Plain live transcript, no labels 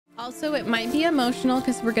Also, it might be emotional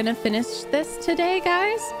because we're gonna finish this today,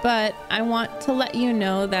 guys, but I want to let you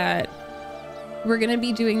know that we're gonna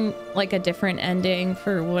be doing like a different ending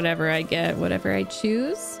for whatever I get, whatever I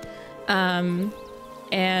choose. And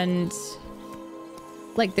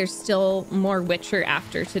like there's still more Witcher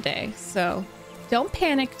after today, so don't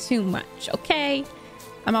panic too much, okay?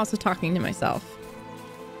 I'm also talking to myself.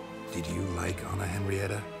 Did you like Anna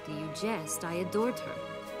Henrietta? Do you jest? I adored her.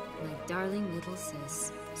 My darling little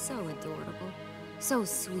sis. So adorable. So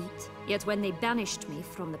sweet. Yet when they banished me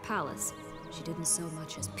from the palace, she didn't so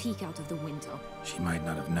much as peek out of the window. She might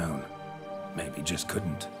not have known. Maybe just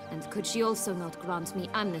couldn't. And could she also not grant me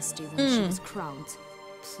amnesty when she was crowned?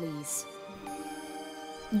 Please.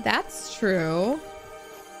 That's true.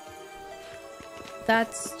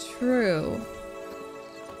 That's true.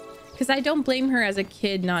 Because I don't blame her as a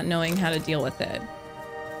kid not knowing how to deal with it.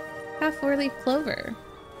 Have 4-leaf clover.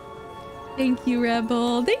 Thank you,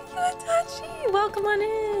 Rebel. Thank you, Itachi. Welcome on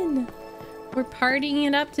in. We're partying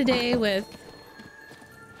it up today with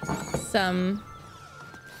some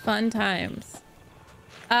fun times.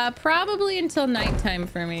 Probably until nighttime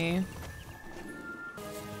for me.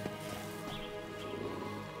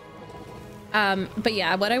 But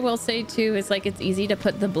yeah, what I will say too is like it's easy to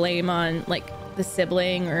put the blame on like the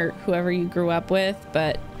sibling or whoever you grew up with,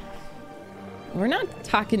 but we're not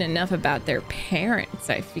talking enough about their parents,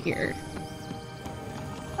 I fear.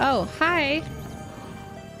 Oh, hi.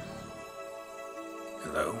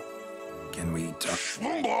 Hello? Can we talk?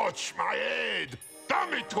 Watch my head!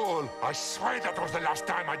 Damn it all! I swear that was the last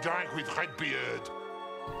time I drank with Redbeard.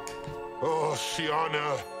 Oh,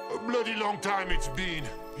 Sienna, a bloody long time it's been.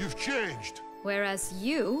 You've changed. Whereas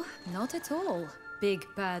you, not at all, big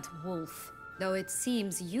bad wolf. Though it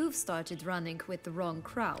seems you've started running with the wrong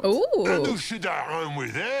crowd. Ooh. And who should I run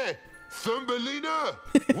with, eh? Thumbelina?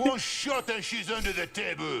 One shot and she's under the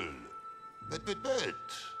table. But,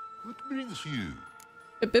 what brings you?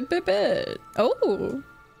 Oh.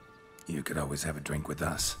 You could always have a drink with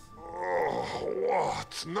us. Oh,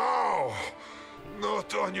 what now?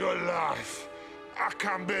 Not on your life. I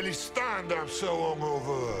can barely stand, I'm so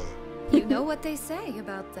hungover. You know what they say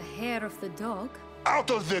about the hair of the dog?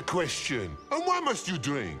 Out of the question. And why must you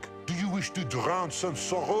drink? Do you wish to drown some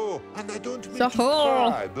sorrow? And I don't mean to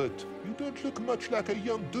cry, but you don't look much like a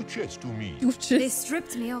young duchess to me. They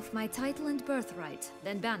stripped me of my title and birthright,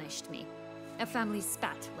 then banished me. A family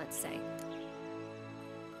spat, let's say.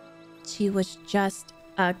 She was just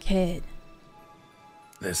a kid.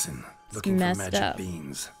 Listen, looking for magic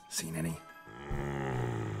beans. Seen any?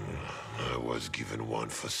 I was given one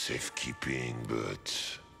for safekeeping,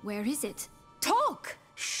 but... Where is it? Talk!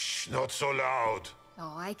 Shh, not so loud.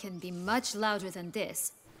 Oh, I can be much louder than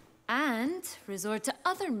this. And resort to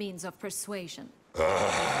other means of persuasion.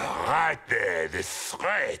 Right there, the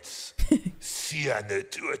threats. Sienna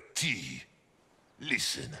to a T.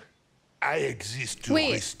 Listen, I exist to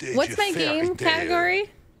restage what's a my fairy game tale. category?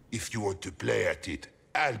 If you want to play at it,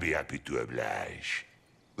 I'll be happy to oblige.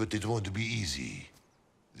 But it won't be easy.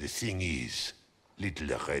 The thing is,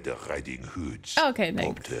 Little Red Riding Hoods Okay,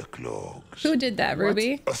 popped thanks. her clogs. Who did that,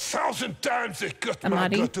 Ruby? 1,000 times they cut my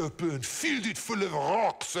gut open, filled it full of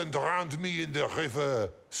rocks and drowned me in the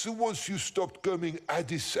river. So once you stopped coming, I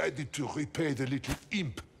decided to repay the little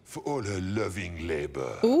imp for all her loving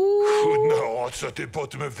labor. Who now rots at the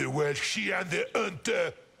bottom of the well, she and the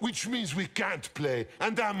hunter, which means we can't play,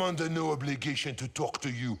 and I'm under no obligation to talk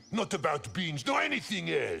to you, not about beans, nor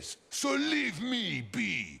anything else. So leave me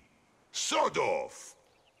be. Sod off.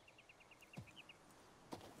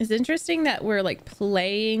 It's interesting that we're like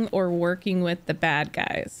playing or working with the bad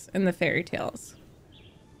guys in the fairy tales.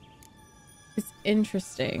 It's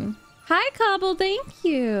interesting. Hi, Cobble. Thank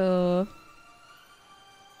you.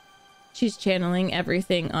 She's channeling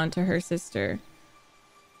everything onto her sister.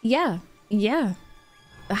 Yeah. It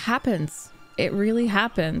happens. It really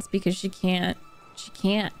happens because she can't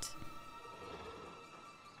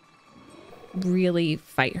really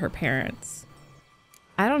fight her parents.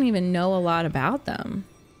 I don't even know a lot about them.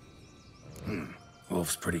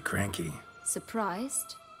 Wolf's pretty cranky.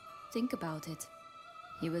 Surprised? Think about it.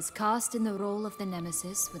 He was cast in the role of the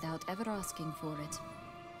nemesis without ever asking for it.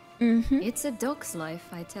 It's a dog's life,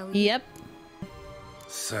 I tell you. Yep.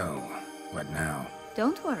 So, what now?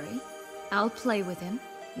 Don't worry. I'll play with him.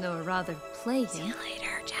 Or rather, play him. See you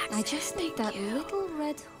later, Jackson. I just need that little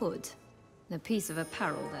red hood. The piece of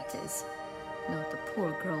apparel, that is. Not the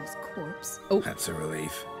poor girl's corpse. Oh, That's a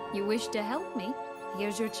relief. You wish to help me?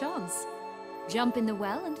 Here's your chance. Jump in the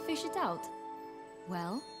well and fish it out.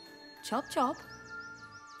 Well, chop chop.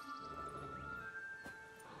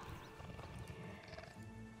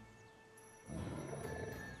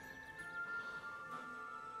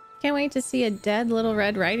 Can't wait to see a dead Little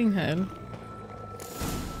Red Riding Hood.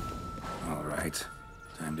 All right.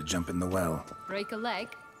 Time to jump in the well. Break a leg.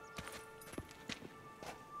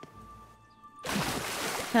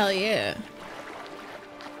 Hell yeah.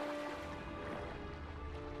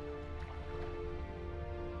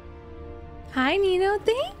 Hi, Nino.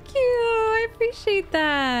 Thank you. I appreciate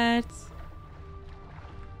that.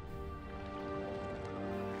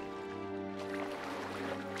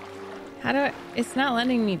 How do I... It's not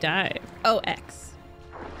letting me dive. Oh, X.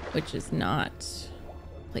 Which is not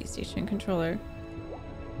PlayStation controller.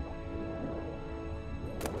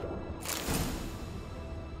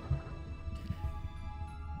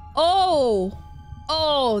 Oh!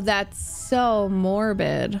 Oh, that's so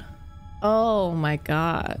morbid. Oh my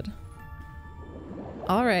god.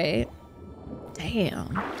 All right.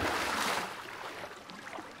 Damn.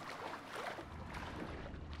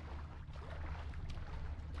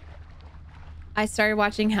 I started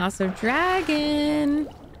watching House of Dragon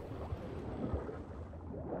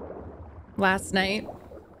last night.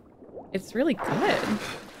 It's really good.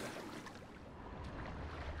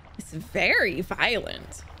 It's very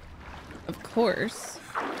violent, of course,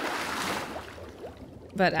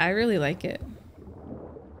 but I really like it.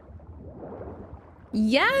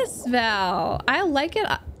 Yes, Val. I like it.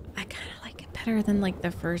 I kind of like it better than like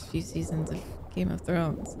the first few seasons of Game of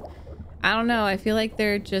Thrones. I don't know. I feel like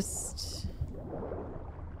they're just...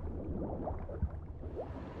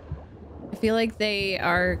 I feel like they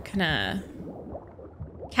are kind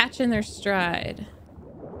of catching their stride.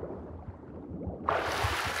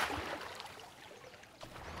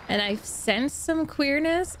 And I've sensed some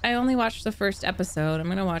queerness. I only watched the first episode. I'm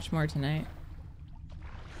going to watch more tonight.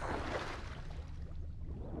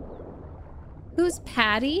 Who's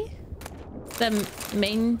Patty? The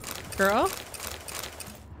main girl?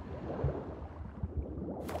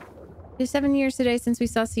 It's 7 years today since we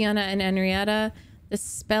saw Sienna and Henrietta. The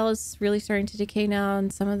spell is really starting to decay now,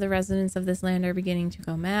 and some of the residents of this land are beginning to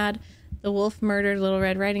go mad. The wolf murdered Little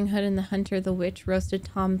Red Riding Hood, and the hunter, the witch, roasted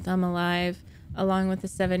Tom Thumb alive, along with the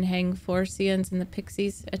 7 hang Forcians, and the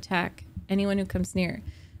pixies attack anyone who comes near.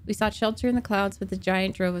 We sought shelter in the clouds, but the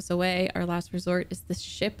giant drove us away. Our last resort is the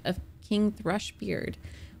ship of King Thrushbeard.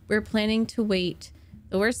 We're planning to wait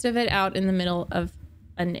the worst of it out in the middle of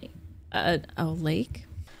a lake.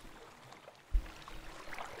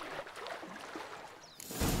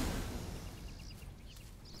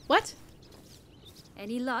 What?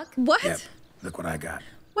 Any luck? What? Yep. Look what I got.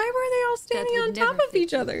 Why were they all standing on top of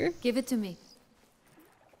each other? Give it to me.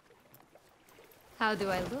 How do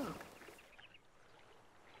I look?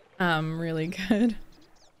 Really good.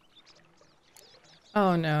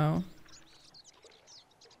 Oh no.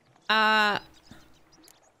 I'm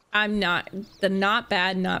not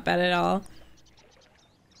bad at all.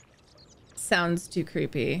 Sounds too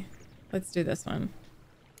creepy. Let's do this one.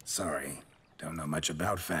 Sorry. Don't know much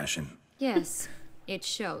about fashion. Yes, it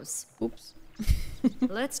shows. Oops.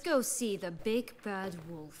 Let's go see the big bad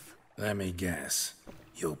wolf. Let me guess.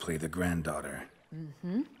 You'll play the granddaughter.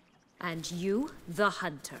 Mm-hmm. And you, the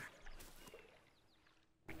hunter.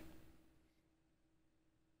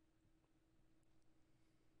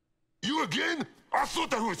 You again? I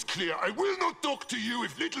thought I was clear. I will not talk to you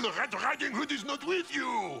if Little Red Riding Hood is not with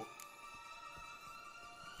you.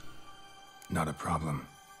 Not a problem.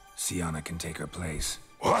 Sienna can take her place.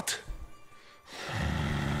 What?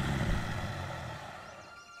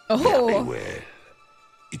 Oh. Very well.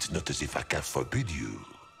 It's not as if I can forbid you.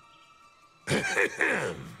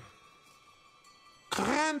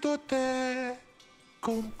 Granddaughter,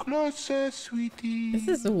 come closer, sweetie. This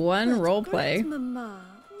is one role play. Mama,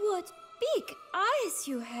 what big eyes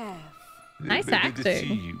you have. Nice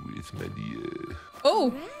acting.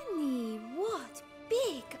 Oh. Granny, what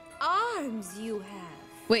big arms you have.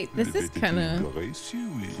 Wait, this is kind of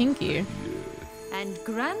kinky. And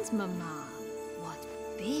grandmama, what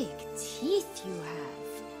big teeth you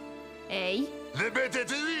have. Eh? The better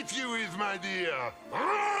to eat you with, my dear.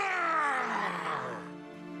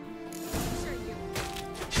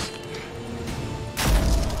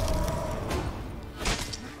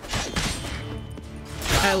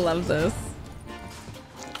 I love this.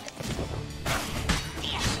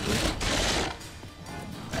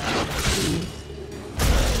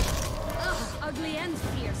 Ugly and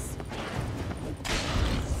fierce.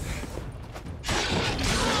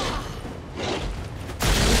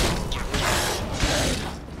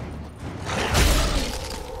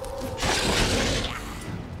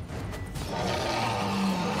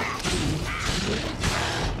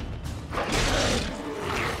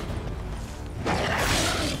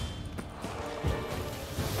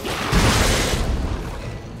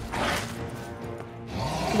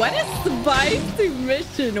 What is spicy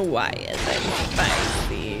mission? Why is it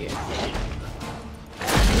spicy?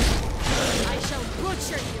 I shall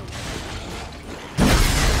butcher you.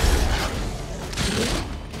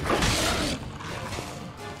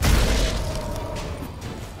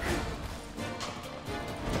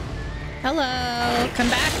 Hello, come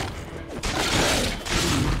back.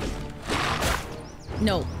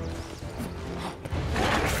 No.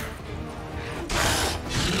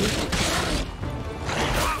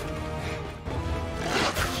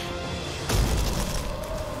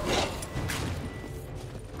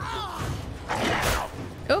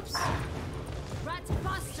 Oops. Rat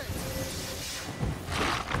bastard.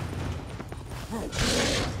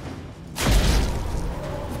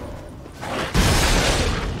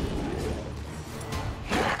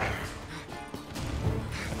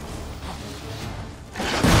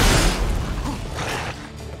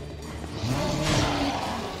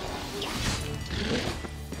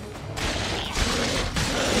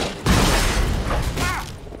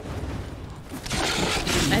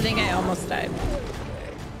 I think I almost died.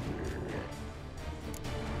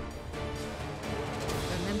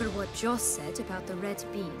 Remember what Joss said about the red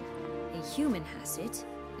bean? A human has it,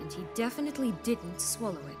 and he definitely didn't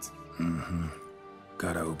swallow it. Mm-hmm.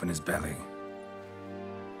 Gotta open his belly.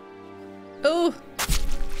 Oh,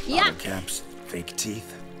 yeah. Bottle caps, fake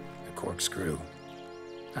teeth, a corkscrew.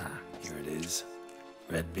 Ah, here it is.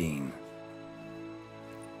 Red bean.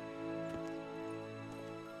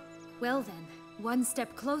 Well then, one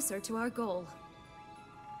step closer to our goal.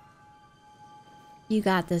 You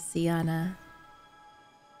got this, Sienna.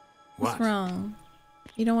 What's What? wrong?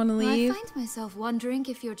 You don't want to leave? I find myself wondering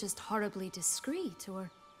if you're just horribly discreet, or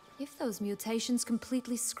if those mutations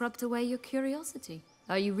completely scrubbed away your curiosity.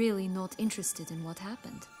 Are you really not interested in what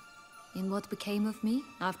happened? In what became of me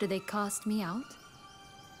after they cast me out?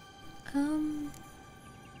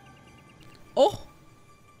 Oh!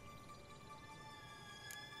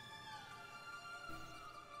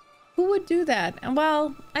 Who would do that?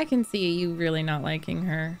 Well, I can see you really not liking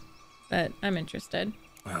her, but I'm interested.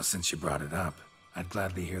 Well, since you brought it up, I'd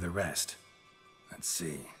gladly hear the rest. Let's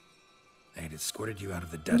see. They had escorted you out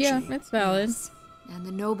of the duchy. Yeah, it's valid. Yes. And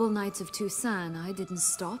the noble knights of Toussaint, I didn't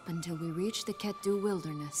stop until we reached the Ketdu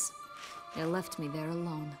wilderness. They left me there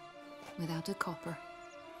alone, without a copper,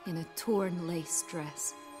 in a torn lace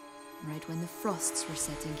dress, right when the frosts were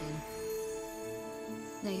setting in.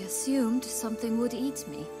 They assumed something would eat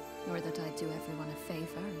me, or that I'd do everyone a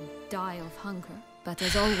favor and die of hunger. But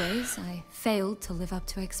as always, I failed to live up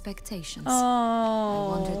to expectations.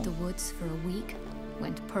 Oh. I wandered the woods for a week,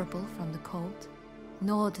 went purple from the cold,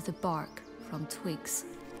 gnawed the bark from twigs.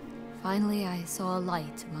 Finally, I saw a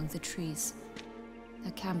light among the trees.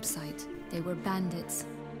 A campsite. They were bandits,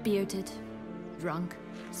 bearded, drunk,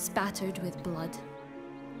 spattered with blood.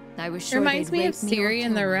 I was sure Reminds they'd me of rape me or Siri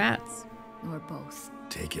and kill the me, rats. or both.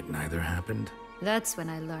 Take it neither happened? That's when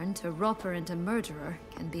I learned a robber and a murderer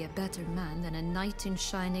can be a better man than a knight in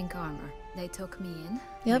shining armor. They took me in,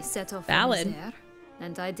 Yep, we set off valid. from there,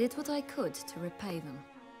 and I did what I could to repay them.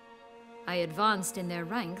 I advanced in their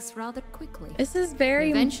ranks rather quickly. This is very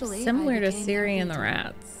Eventually, similar I to became Siri their and the leader.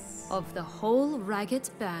 rats. Of the whole ragged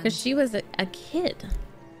band. Because she was a kid.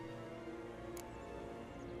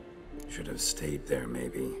 Should have stayed there,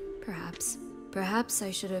 maybe. Perhaps. Perhaps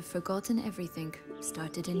I should have forgotten everything,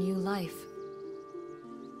 started a new life.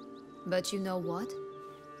 But you know what?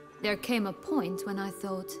 There came a point when I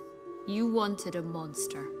thought, you wanted a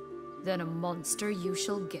monster. Then a monster you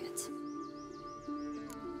shall get.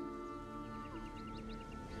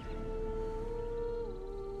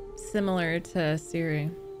 Similar to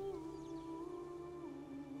Siri.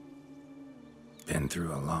 Been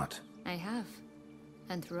through a lot. I have.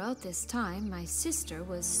 And throughout this time, my sister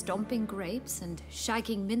was stomping grapes and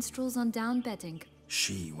shagging minstrels on down bedding.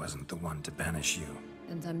 She wasn't the one to banish you.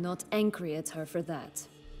 And I'm not angry at her for that.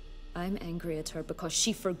 I'm angry at her because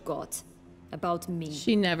she forgot about me.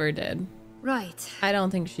 She never did. Right. I don't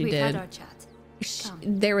think she We've did. had our chat.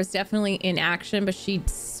 There was definitely inaction, but she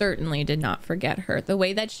certainly did not forget her. The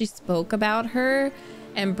way that she spoke about her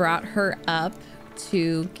and brought her up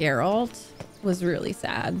to Geralt was really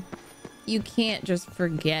sad. You can't just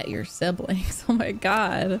forget your siblings. Oh my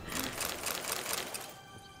god.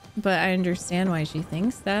 But I understand why she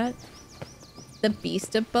thinks that. The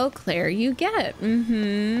Beast of Beauclair you get.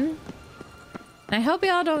 I hope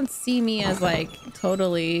y'all don't see me as like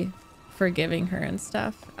totally forgiving her and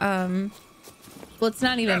stuff. Well, it's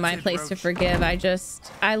not even my place to forgive.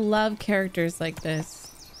 I love characters like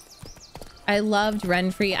this. I loved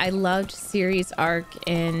Renfri. I loved Ciri's arc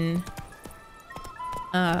in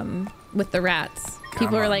with the rats.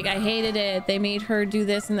 People are like, I hated it. They made her do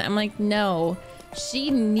this and that. I'm like, no, she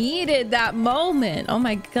needed that moment. Oh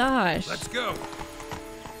my gosh. Let's go.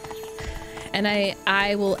 And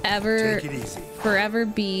I will forever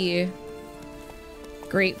be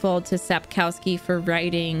grateful to Sapkowski for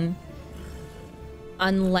writing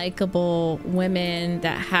unlikable women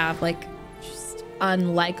that have like just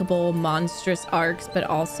unlikable monstrous arcs, but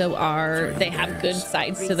also they have good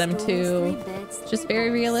sides to them too. Just very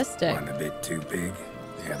realistic. One a bit too big,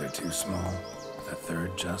 the other too small, the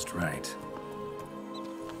third just right.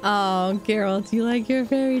 Oh, Geralt, do you like your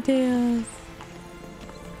fairy tales?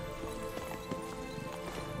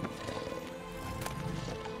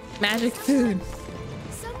 Magic food.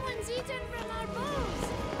 Someone's eaten from our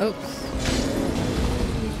bowls. Oops.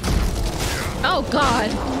 Oh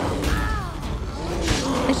God.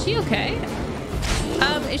 Is she okay?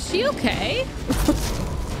 Is she okay?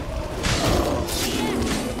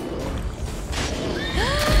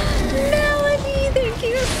 Melanie, thank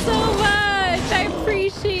you so much. I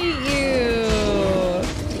appreciate you.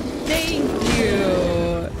 Thank you.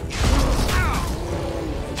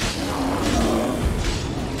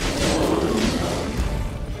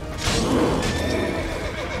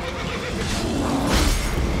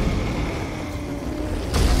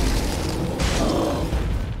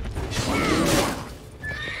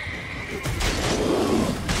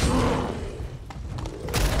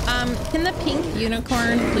 Can the pink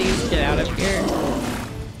unicorn please get out of here?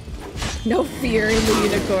 No fear in the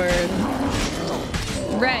unicorn.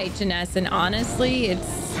 Right, Janess, and honestly, it's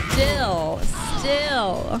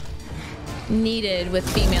still needed with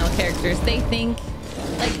female characters. They think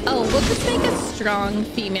like, oh, we'll just make a strong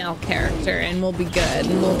female character and we'll be good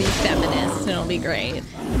and we'll be feminist and it'll be great.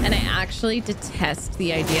 And I actually detest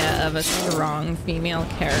the idea of a strong female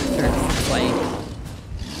character. It's like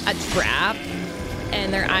a trap.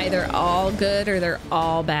 And they're either all good or they're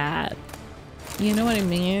all bad. You know what I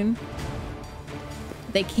mean?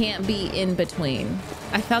 They can't be in between.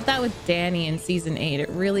 I felt that with Dany in season 8. It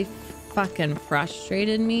really fucking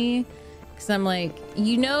frustrated me. Because I'm like,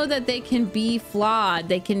 you know that they can be flawed.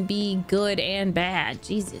 They can be good and bad.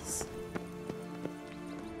 Jesus.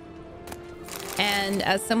 And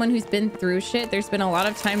as someone who's been through shit, there's been a lot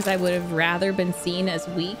of times I would have rather been seen as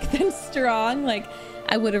weak than strong. Like,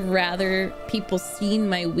 I would have rather people seen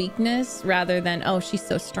my weakness rather than, oh, she's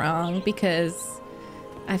so strong, because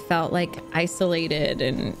I felt like isolated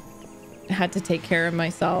and had to take care of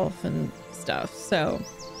myself and stuff. So,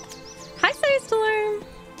 hi, Size to Learn.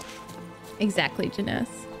 Exactly, Janess.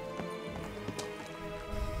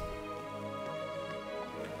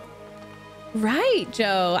 Right,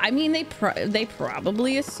 Joe. I mean, they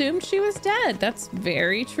probably assumed she was dead. That's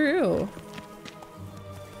very true.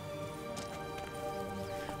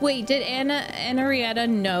 Wait, did Henrietta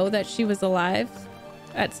know that she was alive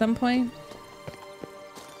at some point?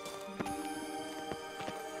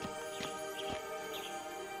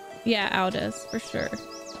 Yeah, Aldous, for sure.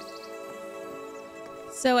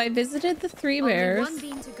 So I visited the Three Bears. Only one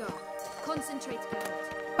bean to go. Concentrate,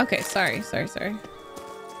 Geralt. Okay, sorry.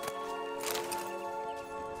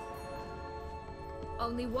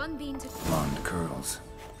 Only one bean to go. Blonde curls.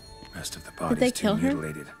 Rest of the Did body's they too kill her?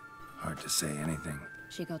 mutilated. Hard to say anything.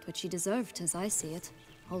 She got what she deserved, as I see it.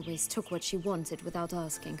 Always took what she wanted without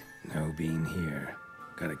asking. No bean here.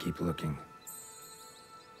 Gotta keep looking.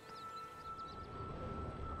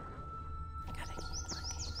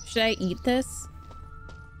 Should I eat this?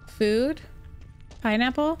 Food?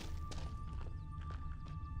 Pineapple?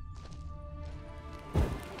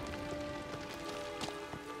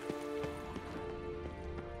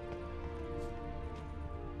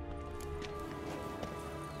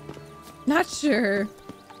 Not sure.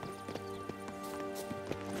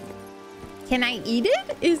 Can I eat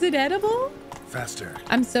it? Is it edible? Faster.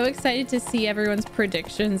 I'm so excited to see everyone's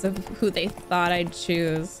predictions of who they thought I'd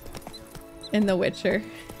choose in The Witcher.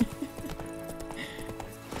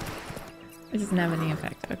 It doesn't have any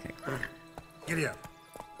effect. Okay. Giddy up.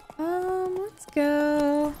 Let's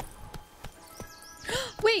go.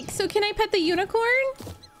 Wait, so can I pet the unicorn?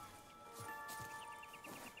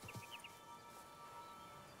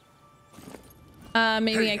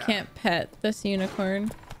 Maybe I can't pet this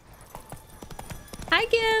unicorn. Hi,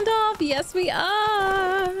 Gandalf. Yes, we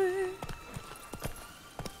are.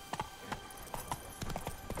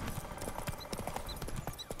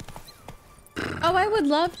 Oh, I would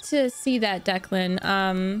love to see that,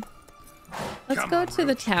 Declan. Let's go to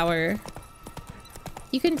the tower.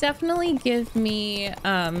 You can definitely give me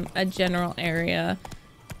a general area.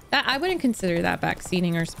 I wouldn't consider that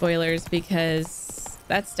backseating or spoilers because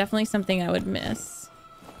that's definitely something I would miss.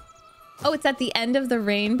 Oh, it's at the end of the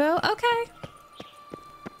rainbow? Okay.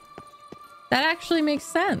 That actually makes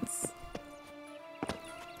sense.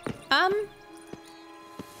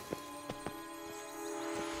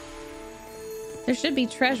 There should be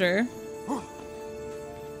treasure.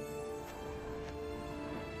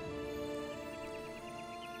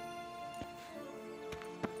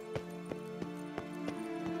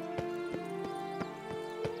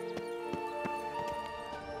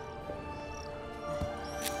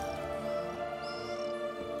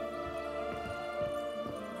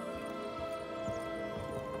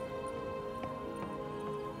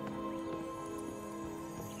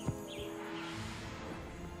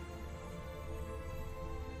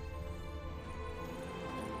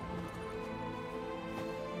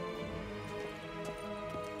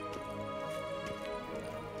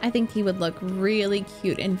 I think he would look really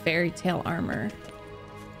cute in fairy tale armor.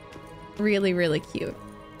 Really, really cute.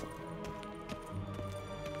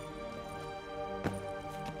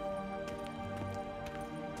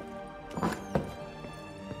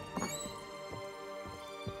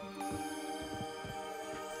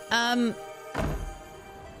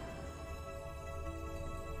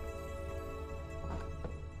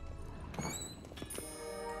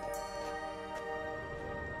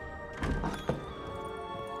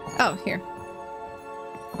 Oh, here.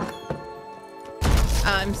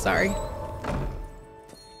 I'm sorry.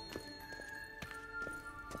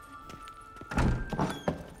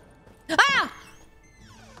 Ah!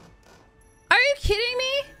 Are you kidding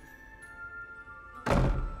me?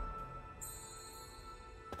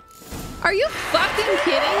 Are you fucking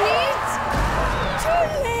kidding me? Too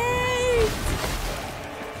late!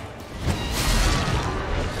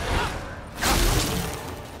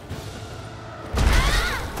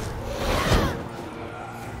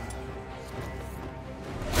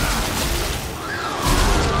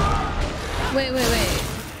 Wait.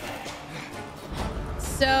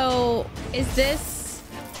 So, is this...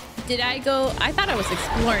 Did I go... I thought I was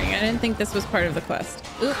exploring. I didn't think this was part of the quest.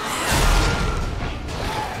 Oops.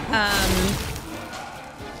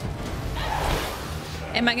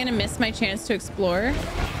 Am I gonna miss my chance to explore?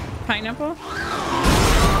 Pineapple?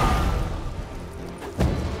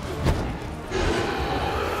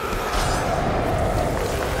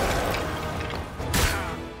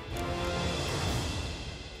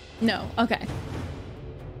 No. Okay.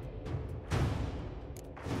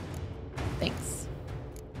 Thanks.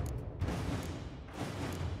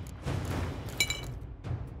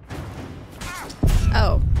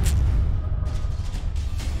 Oh.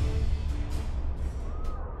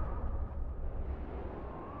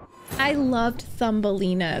 I loved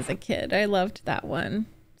Thumbelina as a kid. I loved that one.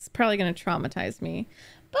 It's probably going to traumatize me.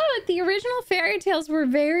 But the original fairy tales were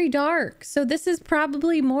very dark, so this is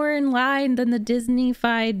probably more in line than the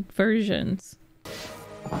Disney-fied versions.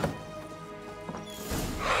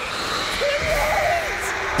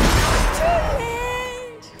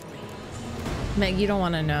 Meg, you don't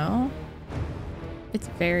want to know? It's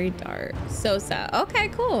very dark. So sad. Okay,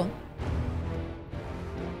 cool.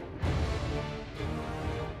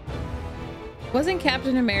 Wasn't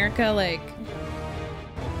Captain America like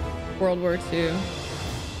World War II?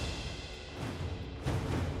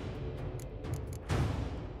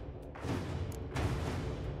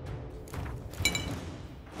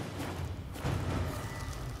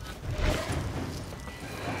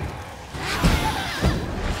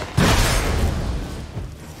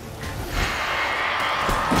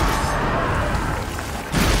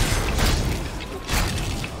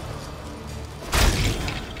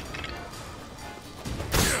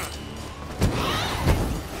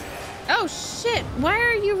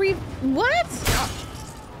 What?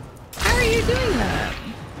 How are you doing that?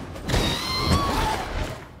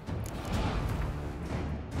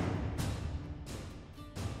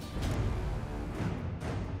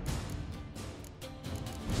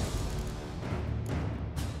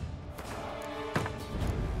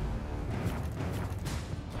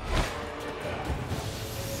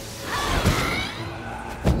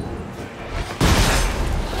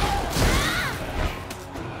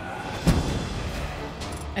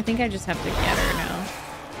 I think I just have to get her now.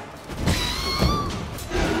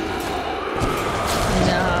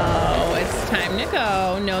 No, it's time to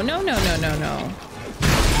go. No.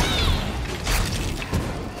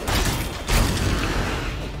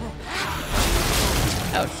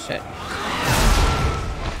 Oh, shit.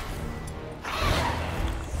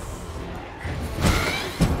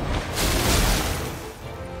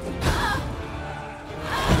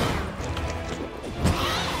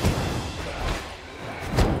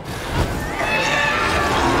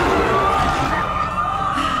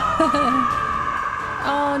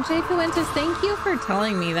 Jay Fuentes, thank you for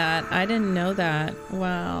telling me that. I didn't know that.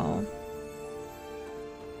 Wow.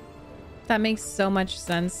 That makes so much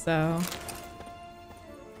sense, though.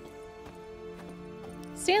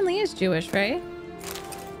 Stanley is Jewish, right?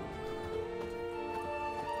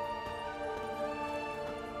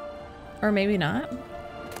 Or maybe not.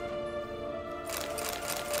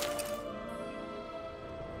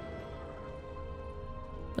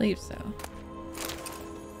 I believe so.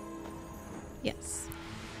 Yes.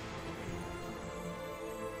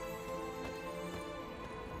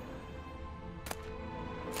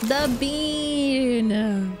 The bean.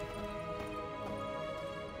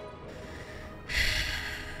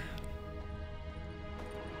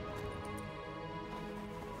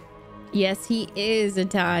 Yes, he is,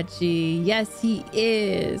 Itachi. Yes, he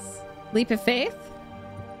is. Leap of faith?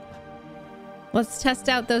 Let's test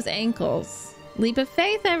out those ankles. Leap of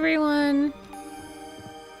faith, everyone.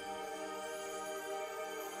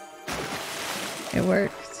 It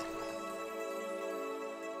worked.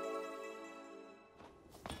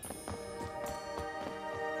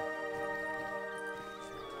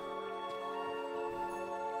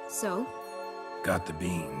 So? Got the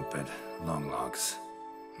bean, but long logs.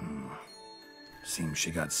 Seems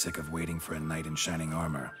she got sick of waiting for a knight in shining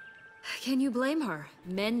armor. Can you blame her?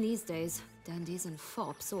 Men these days, dandies and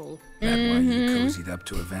fops all. That why you cozied up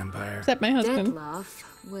to a vampire? Except my husband. Dettlaff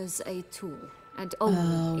was a tool, and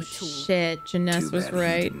only a tool. Shit, Janess was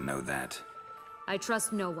right. He didn't know that. I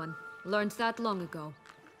trust no one. Learned that long ago.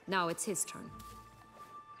 Now it's his turn.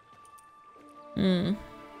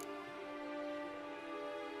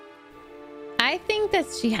 I think that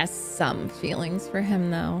she has some feelings for him,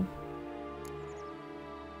 though.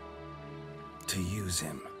 To use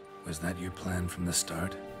him. Was that your plan from the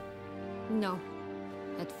start? No.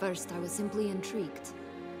 At first, I was simply intrigued.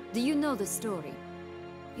 Do you know the story?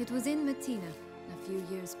 It was in Metina, a few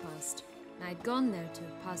years past. I'd gone there to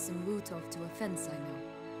pass some loot off to a fence I know.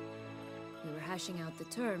 We were hashing out the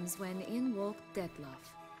terms when in walked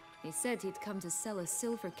Dettlaff. He said he'd come to sell a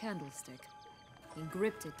silver candlestick. He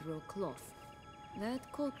gripped it through a cloth.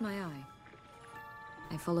 That caught my eye.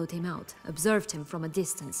 I followed him out, observed him from a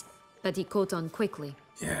distance, but he caught on quickly.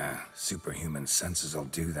 Yeah, superhuman senses will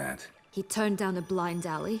do that. He turned down a blind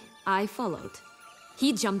alley. I followed.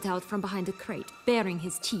 He jumped out from behind a crate, baring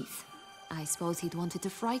his teeth. I suppose he'd wanted to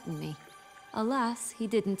frighten me. Alas, he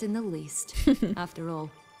didn't in the least. After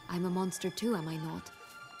all, I'm a monster too, am I not?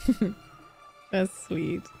 That's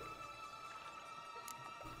sweet.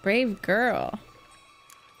 Brave girl.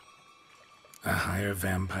 A higher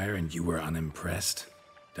vampire and you were unimpressed?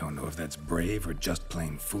 Don't know if that's brave or just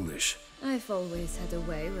plain foolish. I've always had a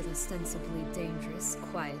way with ostensibly dangerous,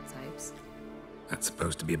 quiet types. That's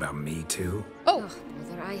supposed to be about me too? Oh!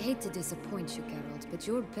 Brother, I hate to disappoint you, Geralt, but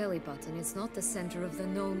your belly button is not the center of the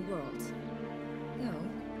known world. No,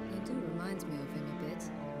 you do remind me of him a bit.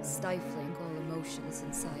 Stifling all emotions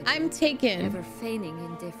inside. I'm taken. Never feigning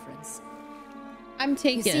indifference. I'm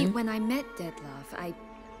taken. You see, when I met Dettlaff,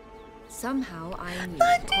 somehow I knew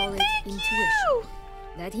London, to call it intuition. you!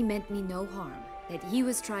 That he meant me no harm. That he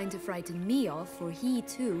was trying to frighten me off, for he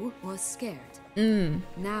too was scared.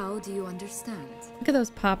 Now do you understand? Look at those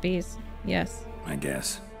poppies. Yes. I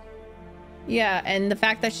guess. Yeah, and the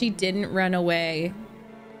fact that she didn't run away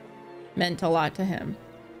meant a lot to him.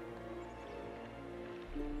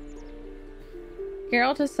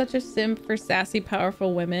 Geralt is such a simp for sassy,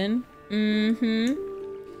 powerful women. He's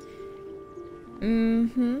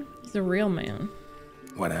a real man.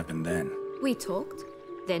 What happened then? We talked,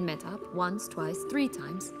 then met up once, twice, 3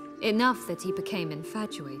 times. Enough that he became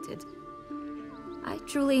infatuated. I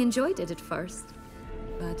truly enjoyed it at first,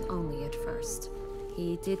 but only at first.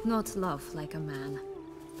 He did not love like a man,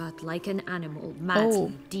 but like an animal,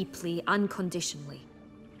 madly, deeply, unconditionally,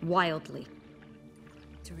 wildly.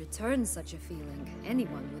 To return such a feeling,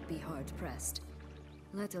 anyone would be hard-pressed,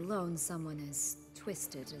 let alone someone as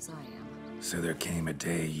twisted as I am. So there came a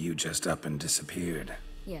day you just up and disappeared.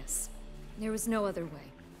 Yes. There was no other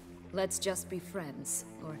way. Let's just be friends,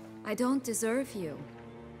 or I don't deserve you.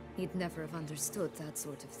 He'd never have understood that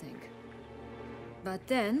sort of thing. But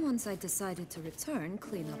then, once I decided to return,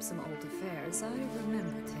 clean up some old affairs, I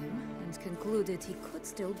remembered him and concluded he could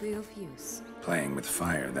still be of use. Playing with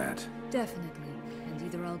fire, that. Definitely. And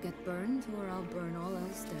either I'll get burned, or I'll burn all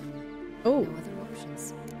else down. Oh. No other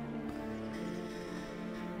options.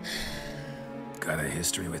 Got a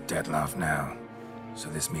history with Dettlaff now. So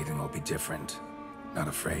this meeting will be different. Not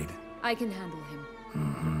afraid? I can handle him.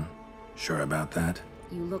 Sure about that?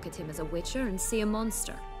 You look at him as a witcher and see a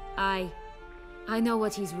monster. I know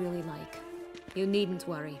what he's really like. You needn't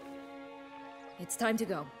worry. It's time to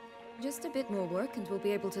go. Just a bit more work and we'll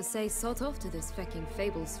be able to say sod off to this fecking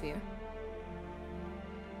fable sphere.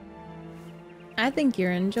 I think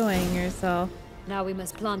you're enjoying yourself. Now we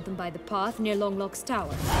must plant them by the path near Longlock's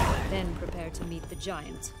tower. Then prepare to meet the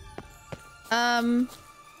giant. Well,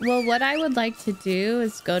 what I would like to do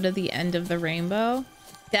is go to the end of the rainbow.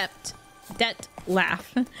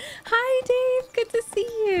 Dettlaff. Hi, Dave. Good to see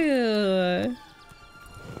you.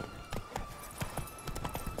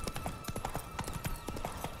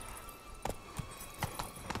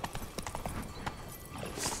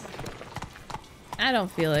 I don't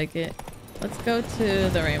feel like it. Let's go to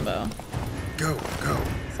the rainbow. Go.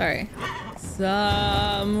 Sorry.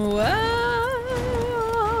 Somewhere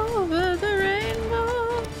over the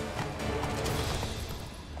rainbow.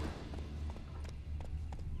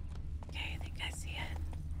 Okay, I think I see it.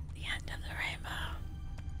 The end of the rainbow.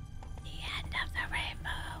 The end of the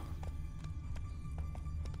rainbow.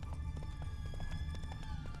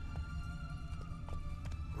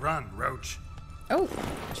 Run, Roach. Oh,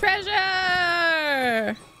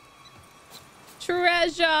 treasure!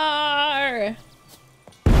 Treasure!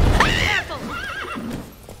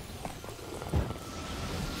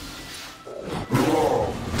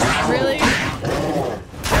 Really?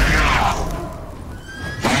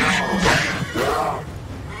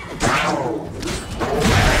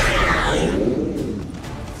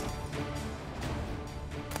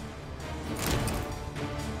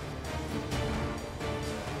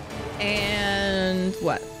 And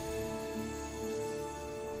what?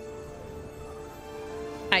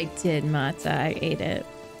 I did, Matza. I ate it.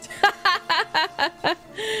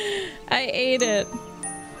 I ate it.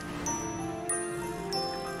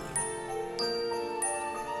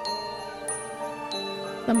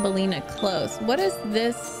 Thumbelina close. What is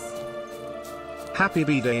this? Happy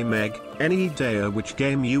B-Day, Meg. Any idea which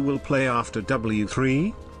game you will play after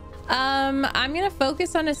W3? I'm gonna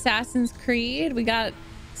focus on Assassin's Creed. We got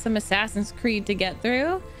some Assassin's Creed to get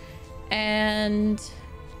through. And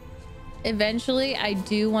eventually I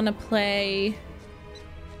do want to play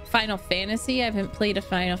Final Fantasy. I haven't played a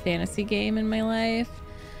Final Fantasy game in my life.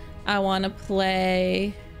 I want to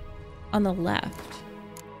play on the left.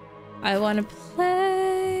 I want to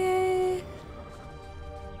play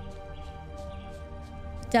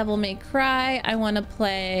Devil May Cry. I want to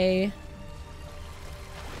play...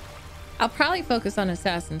 I'll probably focus on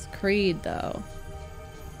Assassin's Creed though.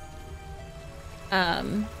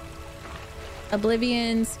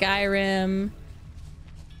 Oblivion, Skyrim,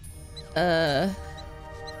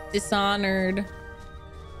 Dishonored,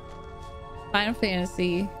 Final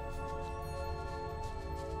Fantasy,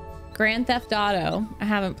 Grand Theft Auto. I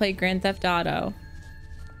haven't played Grand Theft Auto.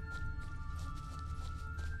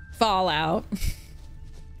 Fallout.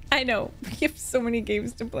 I know, we have so many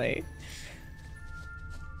games to play.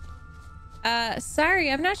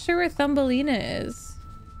 Sorry, I'm not sure where Thumbelina is.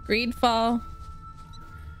 Greedfall.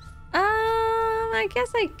 I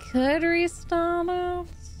guess I could restart it.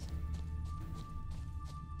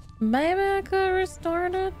 Maybe I could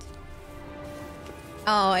restart it.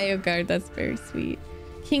 Oh, Aeogard, that's very sweet.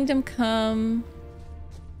 Kingdom Come.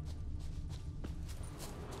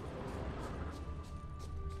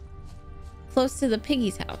 Close to the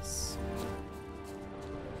piggy's house.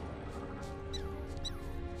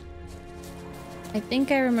 I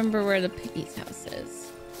think I remember where the piggy's house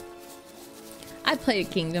is. I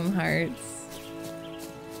played Kingdom Hearts.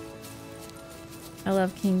 I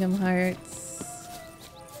love Kingdom Hearts.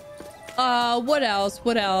 What else?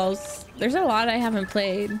 What else? There's a lot I haven't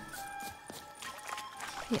played.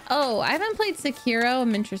 Oh, I haven't played Sekiro.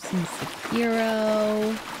 I'm interested in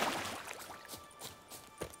Sekiro.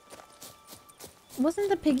 Wasn't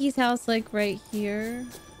the piggy's house like right here?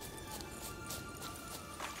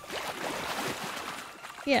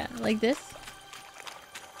 Yeah, like this.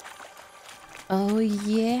 Oh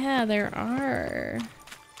yeah, there are.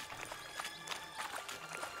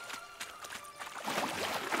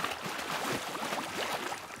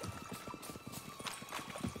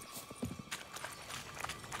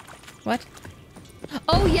 What?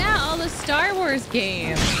 Oh yeah, all the Star Wars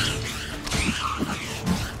games.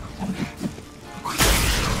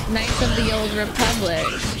 Knights of the Old Republic.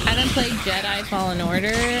 I haven't played Jedi Fallen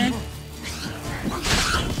Order.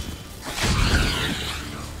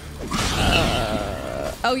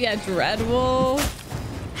 Oh yeah, Dreadwolf.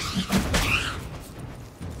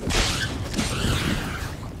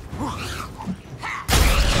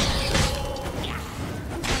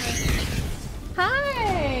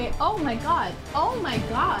 Hi! Oh my god. Oh my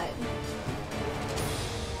god.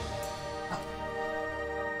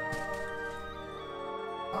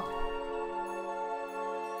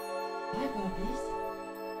 Hi, puppies.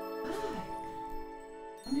 Hi.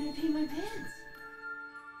 I'm gonna pee my pants.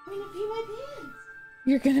 I'm gonna pee my pants.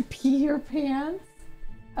 You're gonna pee your pants?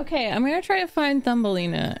 Okay, I'm gonna try to find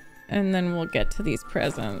Thumbelina and then we'll get to these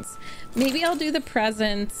presents. Maybe I'll do the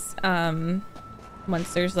presents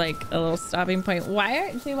once there's like a little stopping point.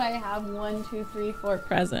 Why do I have 1, 2, 3, 4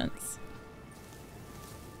 presents?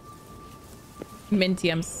 Minty,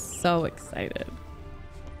 I'm so excited.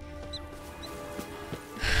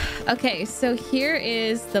 Okay, so here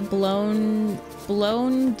is the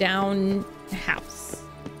blown down house.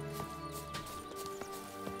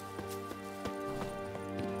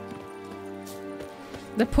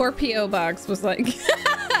 The poor PO box was like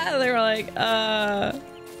they were like They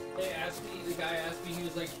asked me, the guy asked me,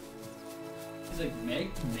 he's like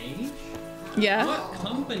MegMage? yeah, What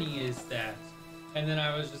company is that? And then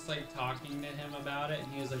I was just like talking to him about it,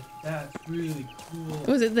 and he was like, that's really cool.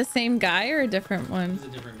 was it the same guy or a different one? He's a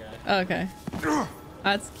different guy. Oh, okay,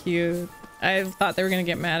 that's cute. I thought they were gonna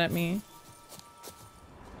get mad at me.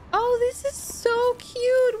 Oh, this is so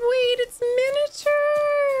cute. Wait, it's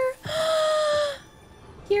miniature.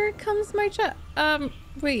 Here comes my child.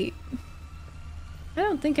 Wait, I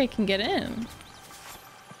don't think I can get in.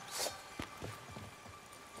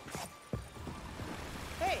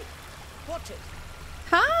 Hey, watch it.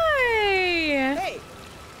 Hi. Hey,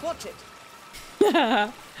 watch it.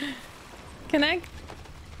 Can I?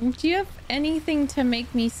 Do you have anything to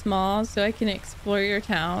make me small so I can explore your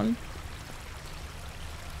town?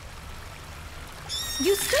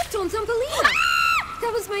 You stepped on Thumbelina!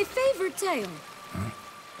 That was my favorite tale. Huh?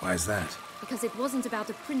 Why is that? Because it wasn't about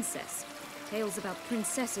a princess. Tales about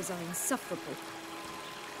princesses are insufferable.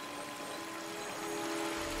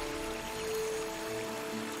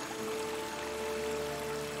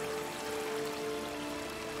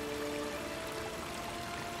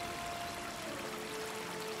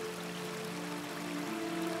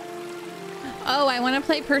 Oh, I want to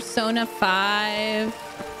play Persona 5.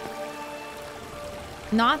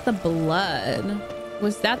 Not the blood.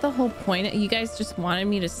 Was that the whole point? You guys just wanted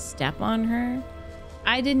me to step on her?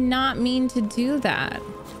 I did not mean to do that.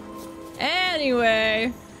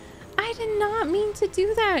 Anyway, I did not mean to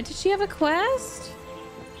do that. Did she have a quest?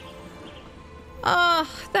 Oh,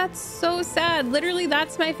 that's so sad. Literally,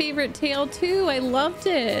 that's my favorite tale too. I loved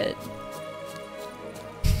it.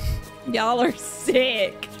 Y'all are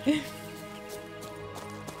sick.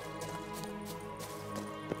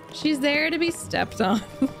 She's there to be stepped on.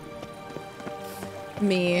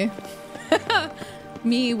 Me.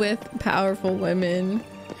 Me with powerful women.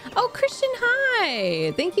 Oh, Christian,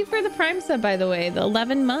 hi. Thank you for the Prime sub, by the way. The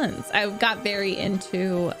 11 months. I got very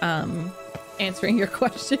into answering your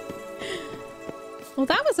question. Well,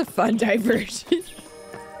 that was a fun diversion.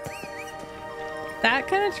 That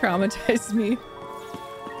kind of traumatized me.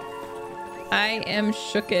 I am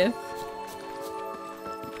shooketh.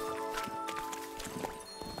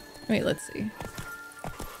 Wait, let's see.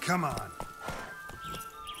 Come on.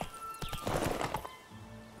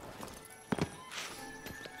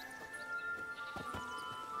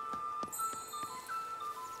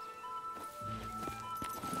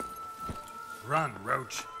 Run,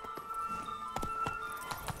 Roach.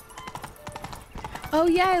 Oh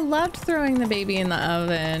yeah, I loved throwing the baby in the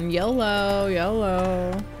oven. YOLO,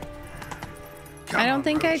 YOLO. I don't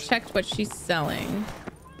think I checked what she's selling.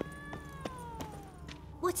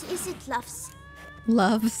 What is it, Loves?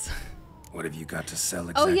 Loves. What have you got to sell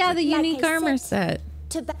Oh exactly? yeah, the Like unique I armor said,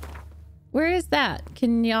 set. Where is that?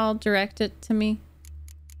 Can y'all direct it to me?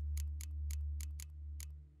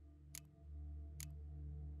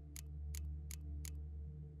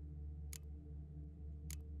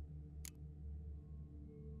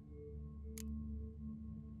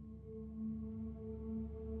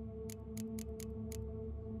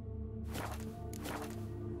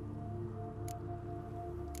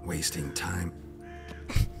 Wasting time.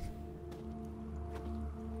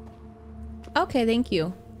 Okay, thank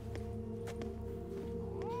you.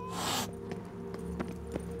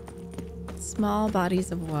 Small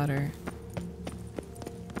bodies of water.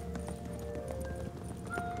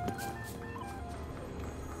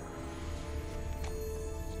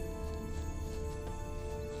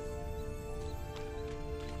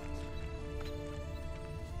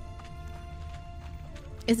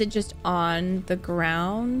 Is it just on the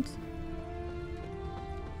ground?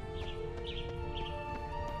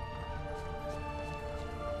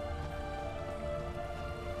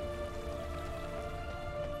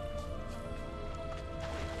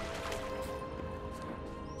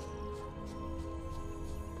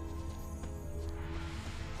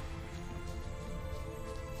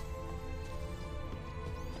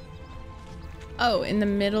 Oh, in the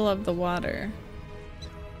middle of the water.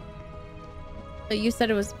 But you said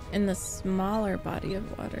it was in the smaller body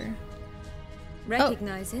of water.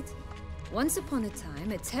 Recognize it? Once upon a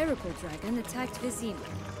time, a terrible dragon attacked Vizima.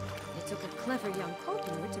 It took a clever young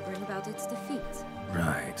cobbler to bring about its defeat.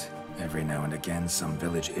 Right. Every now and again, some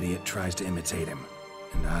village idiot tries to imitate him.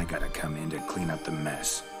 And I gotta come in to clean up the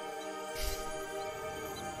mess.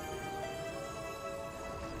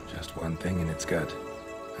 Just one thing in its gut.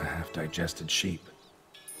 A half-digested sheep.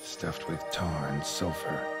 Stuffed with tar and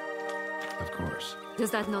sulfur. Of course. Does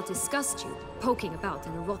that not disgust you, poking about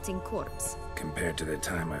in a rotting corpse? Compared to the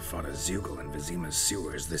time I fought a Zeugl in Vizima's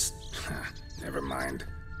sewers, this... never mind.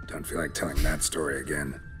 Don't feel like telling that story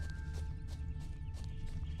again.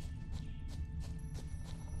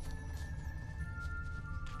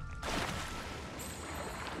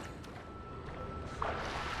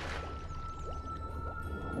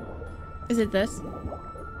 Is it this?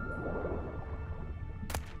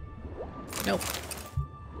 Nope.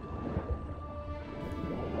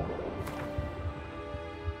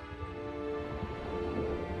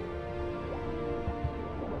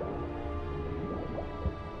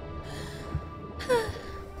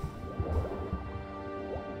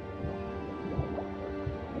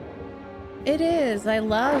 It is. I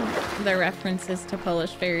love the references to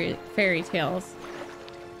Polish fairy tales.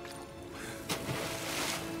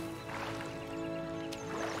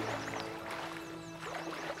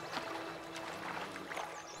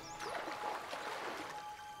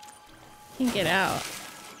 Can't get out.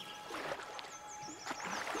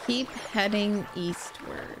 Keep heading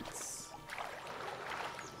eastwards.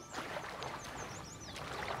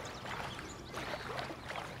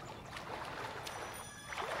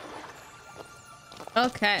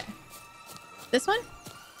 Okay. This one?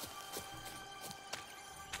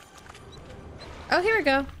 Oh, here we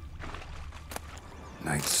go.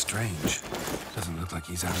 Knight's strange. Doesn't look like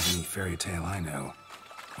he's out of any fairy tale I know.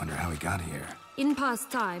 Wonder how he got here. In past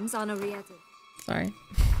times, Henrietta. Sorry.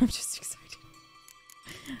 I'm just excited.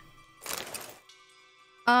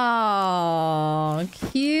 Oh,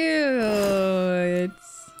 cute.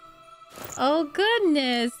 Oh,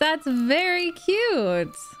 goodness. That's very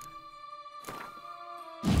cute.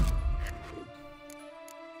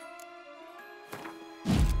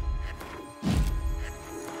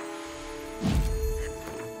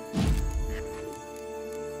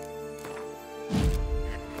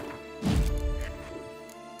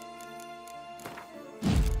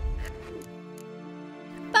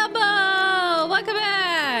 Bubble! Welcome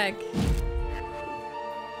back!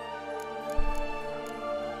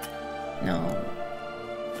 No.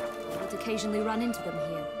 You would occasionally run into them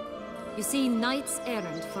here. You see, knights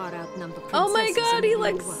errant far outnumber princesses. Oh my god, he in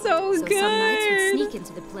the looks world. so Some knights would good! sneak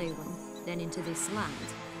into the playroom, then into this land,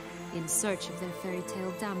 in search of their fairy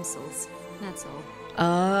tale damsels. That's all.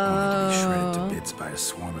 Only to be shredded Oh. to bits by a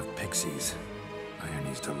swarm of pixies.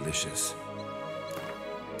 Irony's delicious.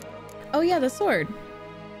 Oh yeah, the sword.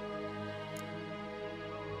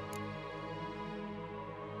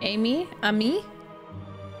 Amy? Ami?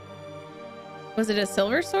 Was it a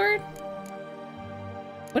silver sword?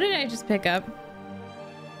 What did I just pick up?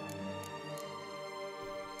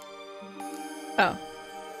 Oh.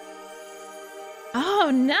 Oh,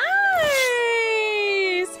 nice!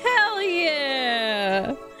 Hell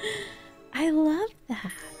yeah! I love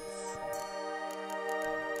that.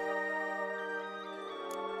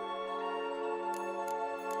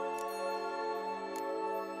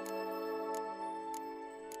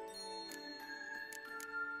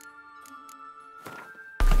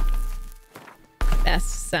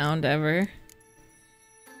 Best sound ever.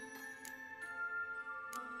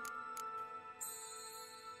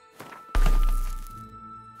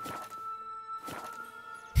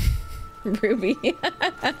 Ruby.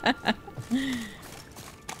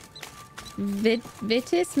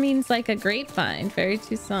 Vitis means like a grapevine. Fairy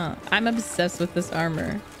Toussaint. I'm obsessed with this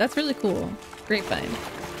armor. That's really cool. Grapevine.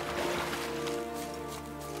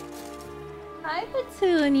 Hi,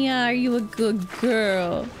 Petunia. Are you a good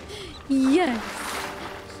girl? Yes.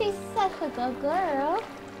 She's such a good girl.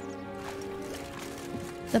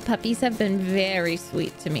 The puppies have been very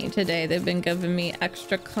sweet to me today. They've been giving me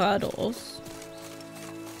extra cuddles.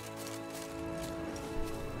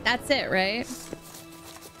 That's it, right?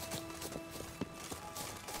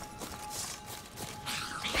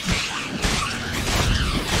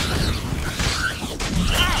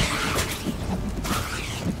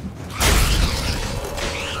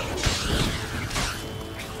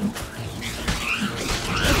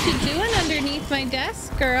 What you doing underneath my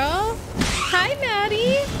desk, girl? Hi,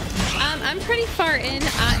 Maddie. I'm pretty far in.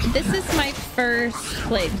 This is my first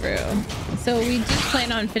playthrough, so we do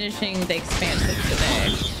plan on finishing the expansion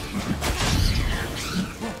today.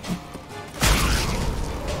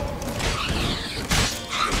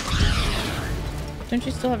 Don't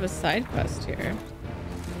you still have a side quest here?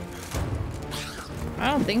 I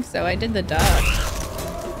don't think so. I did the duck.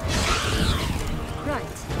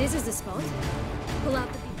 Right, this is the spot. Pull out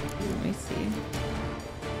the... Let me see.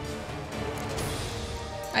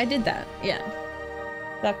 I did that. Yeah.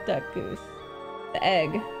 Duck, duck, goose. The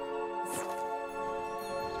egg.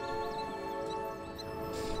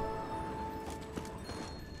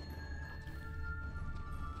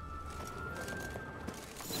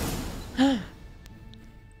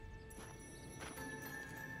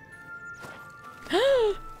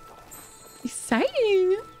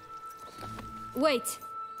 Exciting. Wait.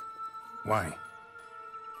 Why?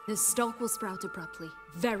 The stalk will sprout abruptly.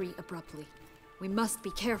 Very abruptly. We must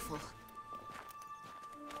be careful.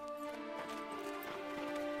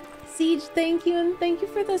 Siege, thank you, and thank you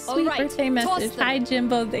for the sweet birthday message. Hi,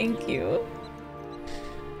 Jimbo, thank you.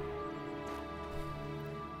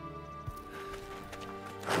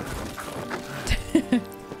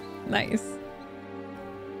 Nice.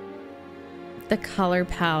 The color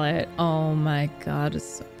palette, oh my god, is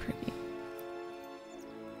so pretty.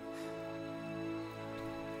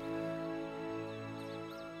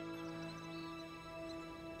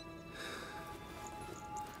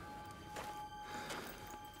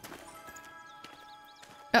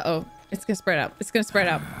 Uh-oh, it's gonna spread out. It's gonna spread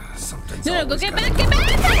out. No, go get back, get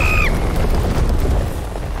back!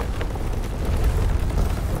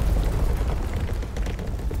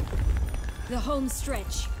 The home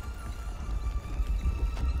stretch.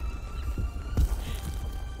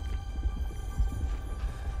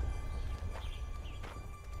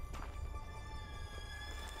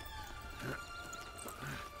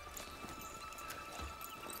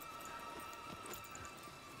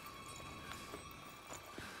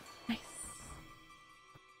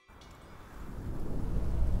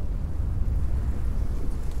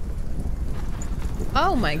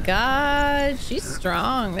 Oh my god, she's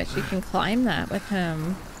strong that she can climb that with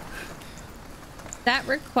him. That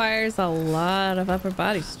requires a lot of upper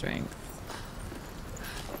body strength.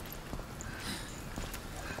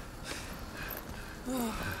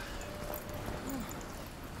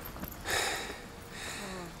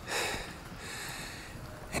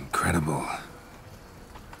 Incredible.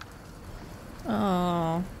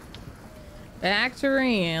 Oh. Back to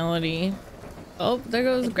reality. Oh, there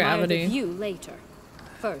goes Admire gravity. The view later.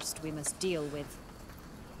 First, we must deal with...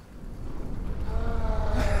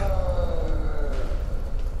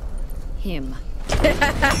 him.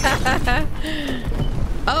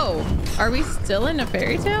 Oh, are we still in a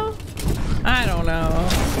fairy tale? I don't know.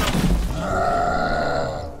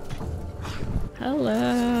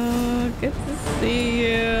 Hello, good to see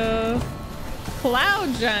you.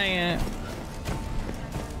 Cloud giant.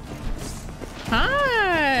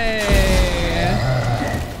 Hi.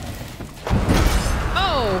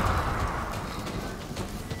 Oh.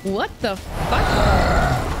 What the fuck?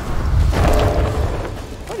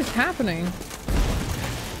 What is happening?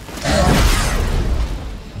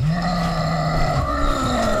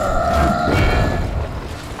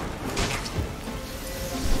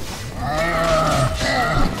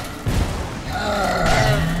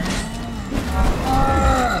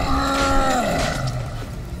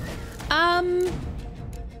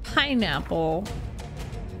 Pineapple.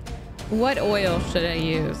 What oil should I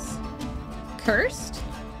use? Cursed?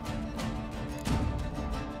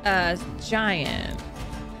 Giant.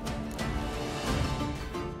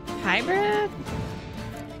 Hybrid?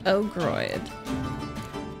 Ogroid.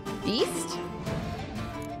 Beast?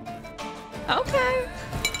 Okay.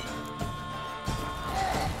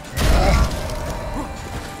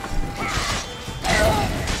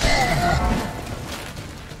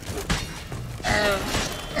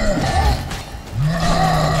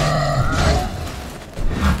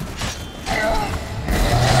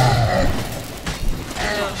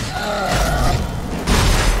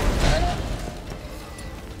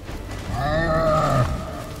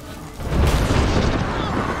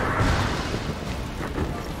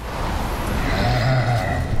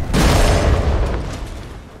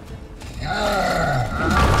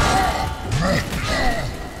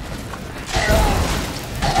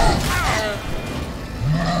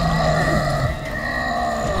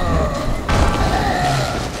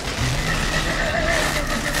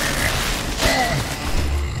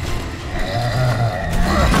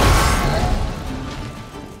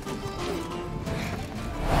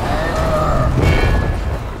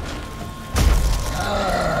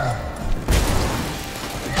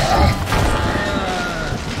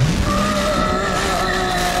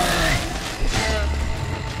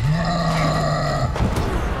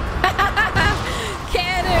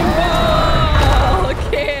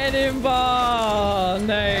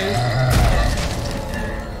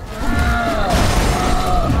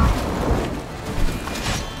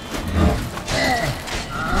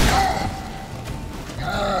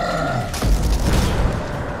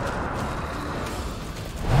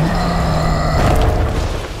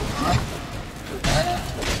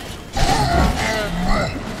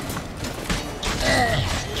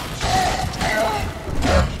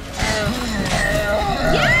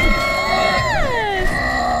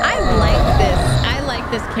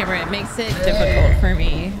 camera. It makes it difficult for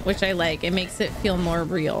me, which I like. It makes it feel more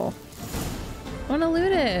real. I want to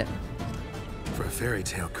loot it. For a fairy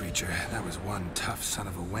tale creature, that was one tough son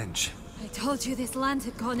of a wench. I told you this land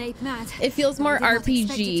had gone ape mad. It feels more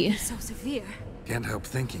RPG. So severe. Can't help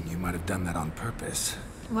thinking you might have done that on purpose.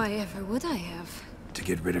 Why ever would I have? To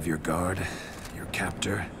get rid of your guard, your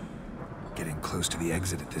captor. Getting close to the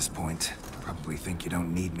exit at this point. Probably think you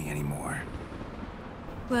don't need me anymore.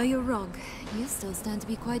 Well, you're wrong. You still stand to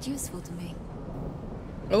be quite useful to me.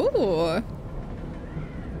 Ooh.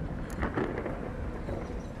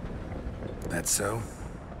 That so?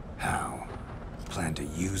 How? Plan to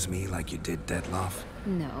use me like you did Dettlaff?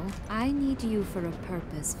 No, I need you for a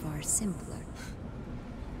purpose far simpler.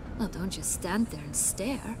 Well, don't just stand there and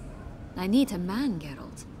stare. I need a man,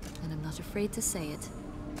 Geralt, and I'm not afraid to say it.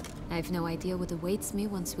 I have no idea what awaits me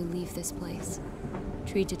once we leave this place.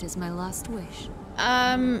 Treat it as my last wish.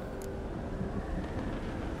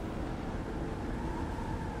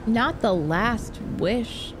 Not the last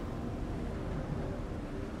wish.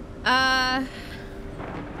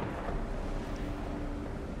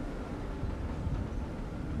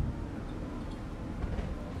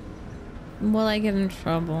 Will I get in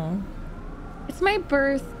trouble? It's my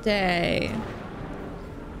birthday.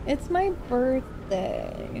 It's my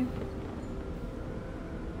birthday.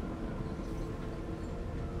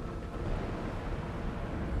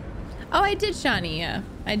 Oh, I did Shani, yeah.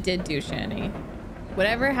 I did do Shani.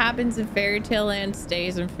 Whatever happens in Fairy Tale Land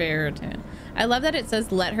stays in Fairy Tale. I love that it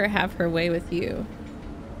says let her have her way with you.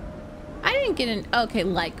 I didn't get an okay,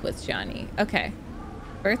 like with Shani. Okay.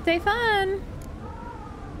 Birthday fun.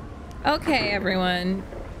 Okay, everyone.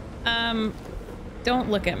 Don't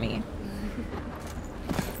look at me.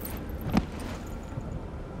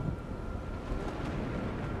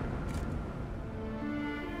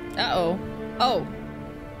 Uh-oh. Oh.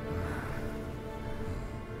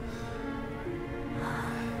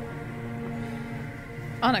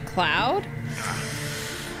 On a cloud?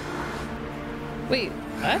 Wait,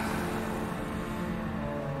 what?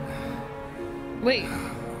 Wait,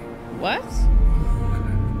 what?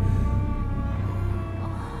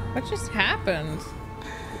 What just happened?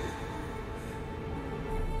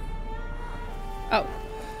 Oh.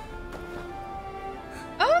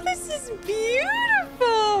 Oh, this is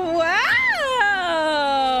beautiful! Wow!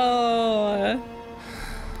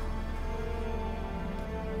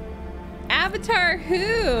 Avatar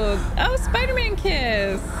who? Oh, Spider-Man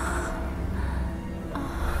kiss.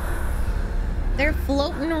 They're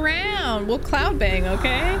floating around. We'll cloud bang,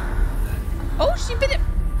 okay? Oh, she bit it.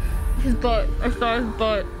 His butt. I saw his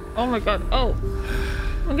butt. Oh my god. Oh.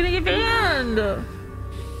 I'm gonna get banned.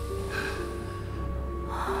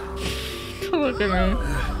 Look at me.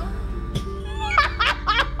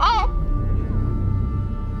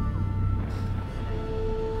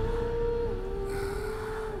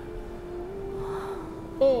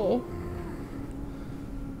 Oh.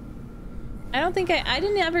 I don't think I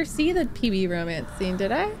didn't ever see the PB romance scene,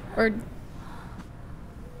 did I? Or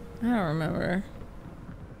I don't remember.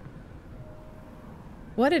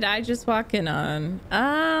 What did I just walk in on?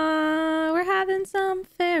 We're having some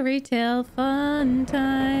fairy tale fun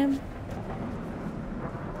time.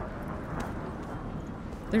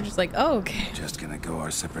 They're just like, oh, okay. Just gonna go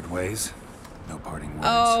our separate ways? No parting words?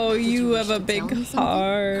 Oh, you have a big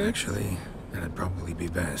heart. Actually, that'd probably be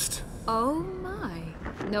best. Oh my.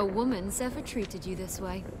 No woman's ever treated you this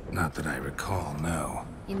way. Not that I recall, no.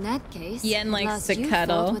 In that case, Yen likes to you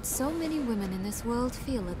cuddle. felt what so many women in this world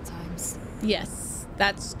feel at times. Yes,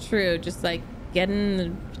 that's true. Just like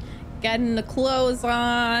getting the clothes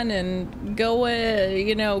on and go,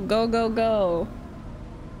 you know, go.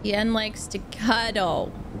 Yen likes to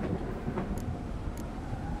cuddle.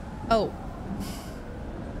 Oh.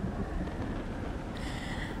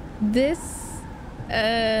 This,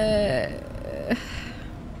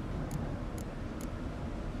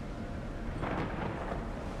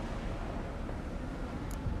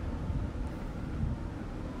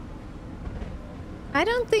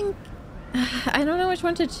 I don't know which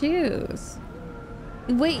one to choose.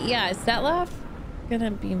 Wait, yeah, is Dettlaff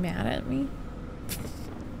gonna be mad at me?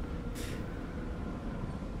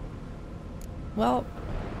 Well,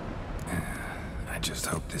 I just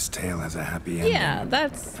hope this tale has a happy ending. yeah,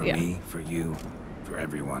 that's for me, for you, for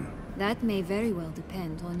everyone. That may very well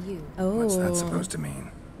depend on you. Oh. What's that supposed to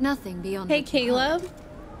mean? Nothing beyond. Hey, what you Caleb. hope.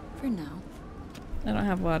 For now. I don't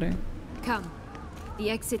have water. Come. The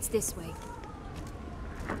exit's this way.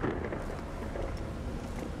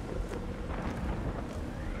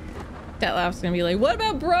 Dettlaff's gonna be like, what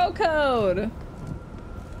about bro code?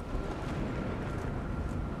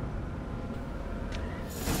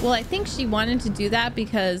 Well, I think she wanted to do that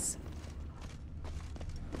because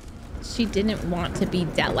she didn't want to be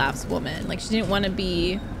Dettlaff's woman. Like, she didn't want to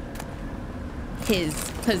be his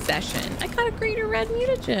possession. I caught a greater red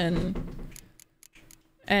mutagen.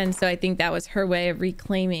 And so I think that was her way of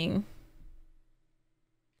reclaiming.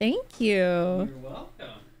 Thank you. You're welcome.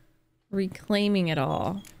 Reclaiming it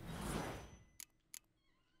all.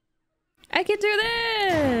 I can do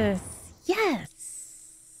this! Yes!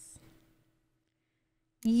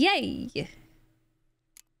 Yay!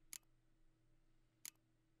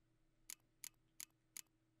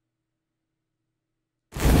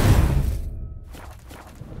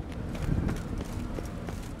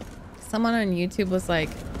 Someone on YouTube was like,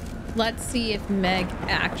 let's see if Meg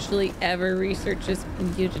actually ever researches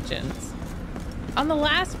mutagens. On the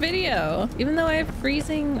last video, even though I have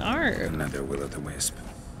freezing arm. Another will-o'-the-wisp.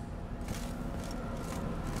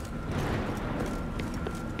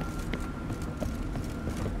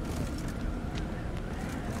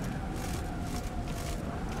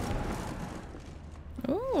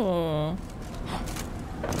 Ooh.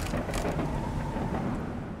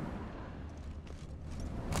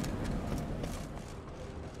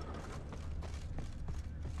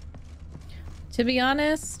 To be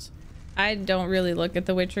honest, I don't really look at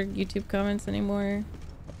the Witcher YouTube comments anymore.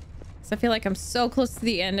 Because I feel like I'm so close to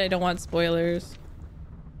the end, I don't want spoilers.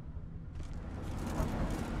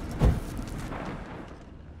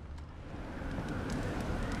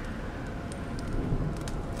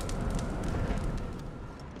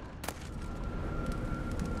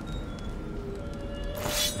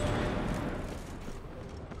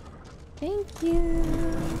 Thank you.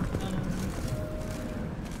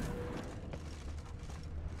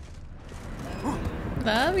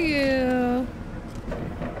 Love you.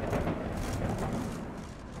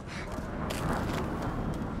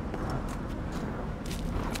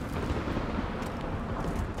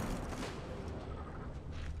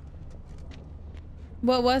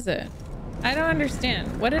 What was it? I don't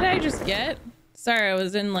understand. What did I just get? Sorry, I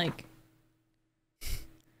was in like...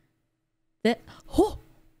 that. Oh!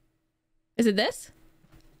 Is it this?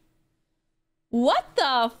 What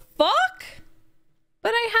the fuck?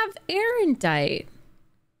 But I have Erendite.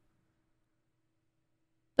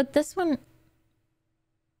 But this one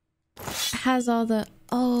has all the...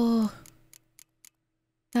 Oh.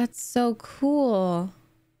 That's so cool.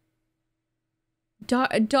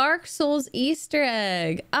 Dark Souls Easter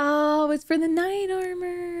egg. Oh, it's for the knight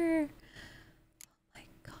armor. Oh my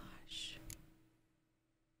gosh.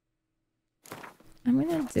 I'm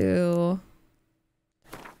gonna do...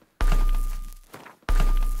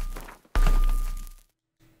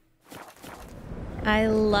 I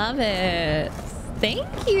love it.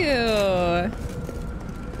 Thank you.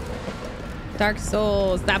 Dark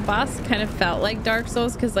Souls. That boss kind of felt like Dark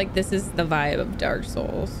Souls because like this is the vibe of Dark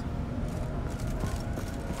Souls.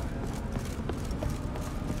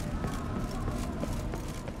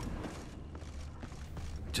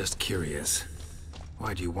 Just curious.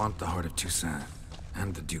 Why do you want the Heart of Toussaint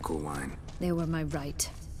and the ducal wine? They were my right.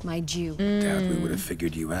 My due. Doubt we would have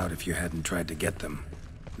figured you out if you hadn't tried to get them.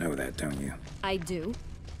 Know that, don't you? I do.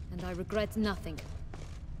 And I regret nothing.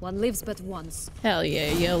 One lives but once. Hell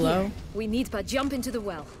yeah, YOLO. Here, we need but jump into the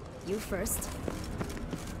well. You first.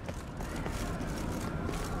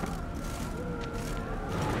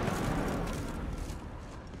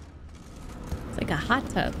 It's like a hot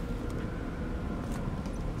tub.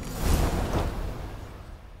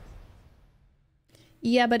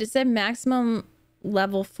 Yeah, but it said maximum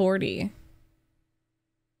level 40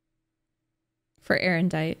 for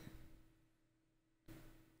Erendite.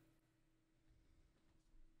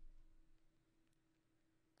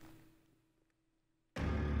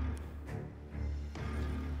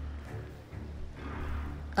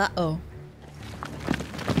 Uh-oh.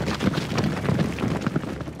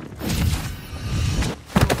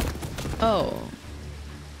 Oh.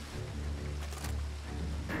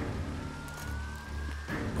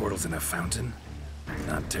 Portals in a fountain?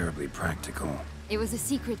 Not terribly practical. It was a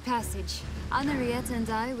secret passage. Henriette and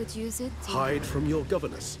I would use it to... Hide from your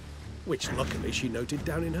governess, which luckily she noted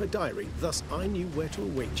down in her diary. Thus, I knew where to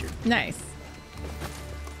await you. Nice.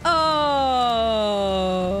 Oh.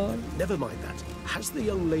 Never mind that. Has the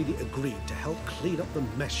young lady agreed to help clean up the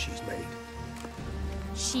mess she's made?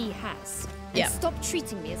 She has. Yeah. And stop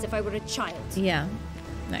treating me as if I were a child. Yeah.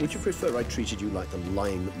 Nice. Would you prefer I treated you like the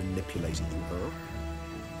lying, manipulating you are?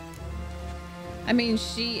 I mean,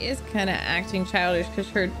 she is kind of acting childish because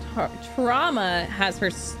her trauma has her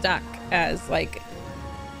stuck as like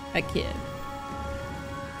a kid.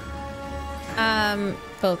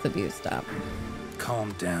 Both of you stop.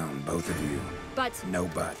 Calm down, both of you. But no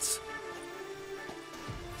buts.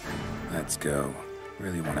 Let's go.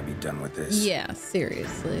 Really want to be done with this. Yeah,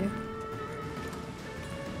 seriously.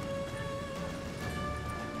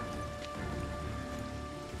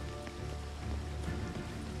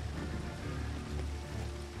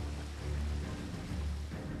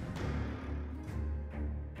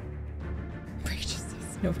 Just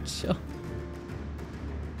says no chill.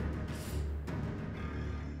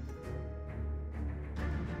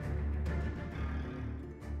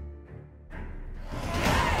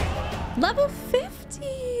 Level 50.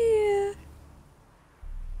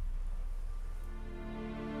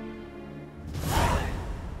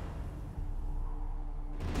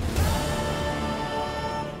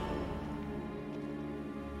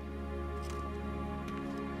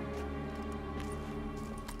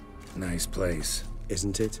 Nice place.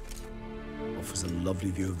 Isn't it? Offers a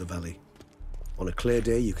lovely view of the valley. On a clear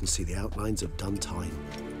day, you can see the outlines of done time.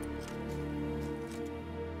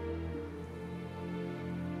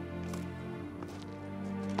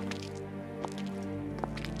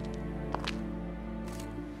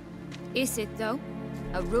 Is it, though?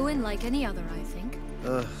 A ruin like any other, I think.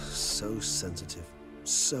 So sensitive.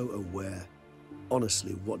 So aware.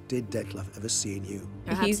 Honestly, what did Dettlaff ever see in you?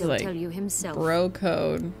 Perhaps He's he'll like, tell you himself. Bro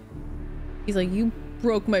code. He's like, you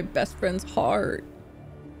broke my best friend's heart.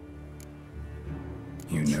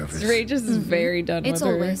 You nervous? Regis is very done It's with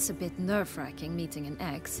her. always a bit nerve-wracking meeting an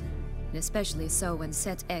ex. And especially so when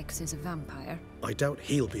said ex is a vampire. I doubt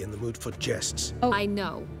he'll be in the mood for jests. Oh. I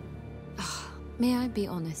know. May I be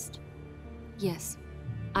honest? Yes,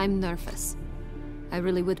 I'm nervous. I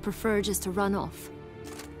really would prefer just to run off.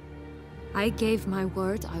 I gave my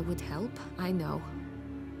word I would help, I know.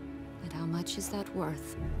 But how much is that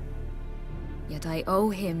worth? Yet I owe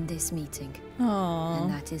him this meeting. Aww.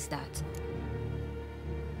 And that is that.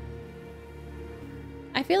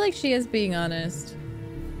 I feel like she is being honest.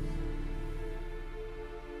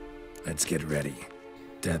 Let's get ready.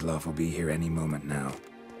 Dettlaff will be here any moment now.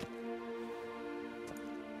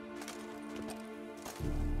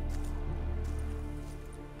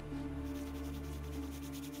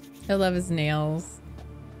 I love his nails.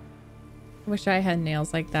 Wish I had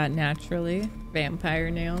nails like that naturally. Vampire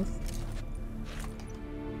nails.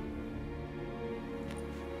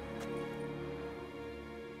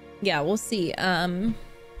 Yeah, we'll see. I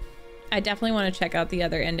definitely want to check out the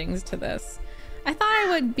other endings to this. I thought I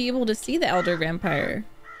would be able to see the elder vampire.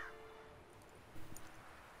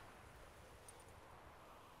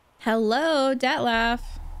 Hello, Dettlaff.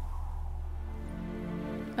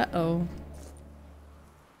 Uh-oh.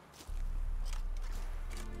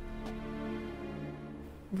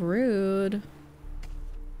 Rude.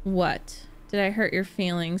 What? Did I hurt your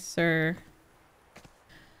feelings, sir?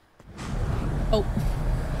 Oh.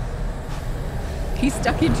 He's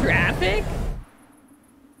stuck in traffic?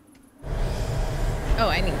 Oh,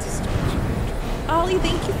 I need to stop. Ollie,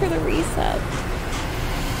 thank you for the reset.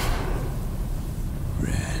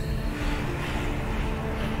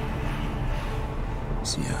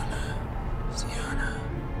 Sienna,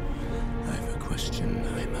 I have a question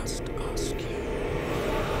I must ask you.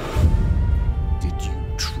 Did you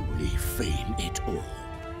truly feign it all?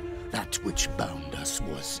 That which bound us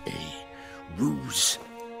was a ruse?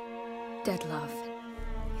 Dettlaff,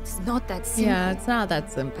 it's not that simple. Yeah, it's not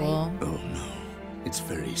that simple. Oh no, it's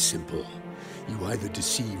very simple. You either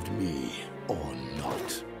deceived me or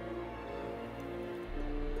not.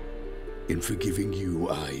 In forgiving you,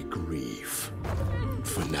 I grieve.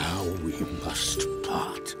 For now, we must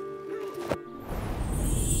part.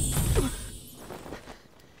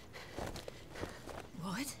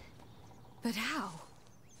 What? But how?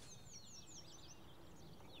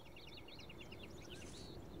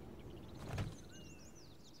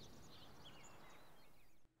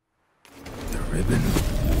 The ribbon.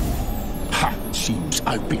 Ha! Seems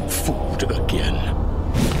I've been fooled again.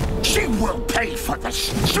 She will pay for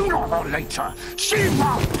this, sooner or later. She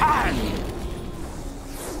will pay!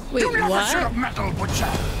 Wait, you never what? should have meddled with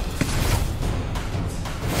her.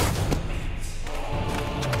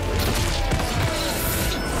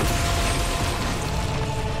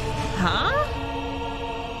 Huh?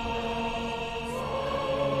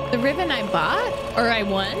 The ribbon I bought? Or I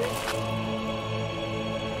won?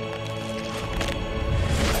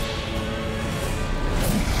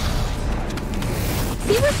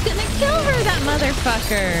 He was gonna kill her, that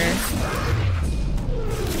motherfucker.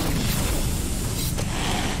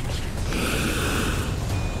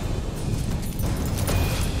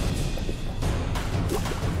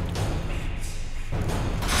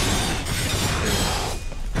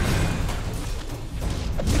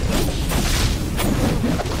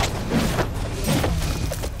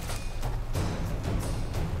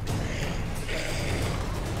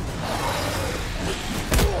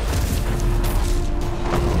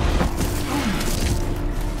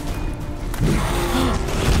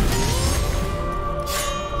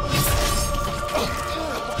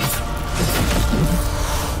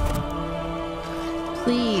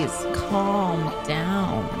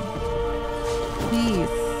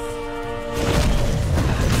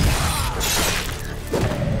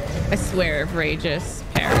 I swear if Regis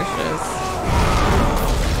perishes.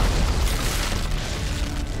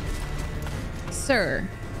 Sir.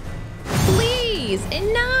 Please,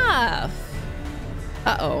 enough!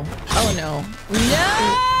 Uh-oh. Oh, no. No!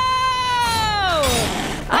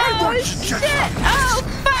 Oh, shit! Oh,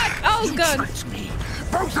 fuck! Oh, good.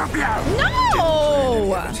 Both of you!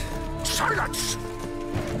 No! Silence!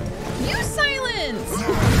 You silence!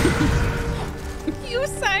 You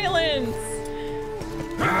silence!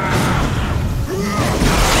 I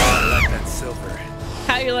like that silver.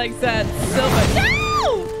 How you like that silver? No!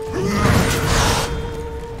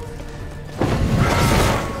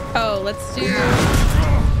 Oh, let's do...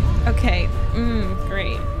 Okay.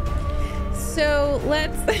 Great. So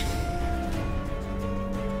let's...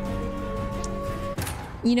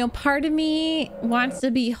 You know, part of me wants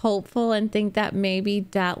to be hopeful and think that maybe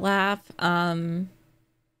Dettlaff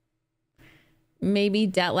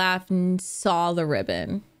saw the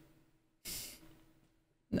ribbon.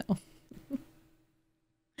 No.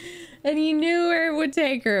 And he knew where it would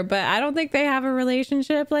take her, but I don't think they have a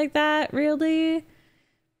relationship like that, really.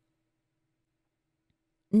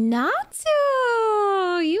 Natsu!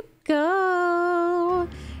 You go.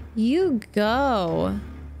 You go.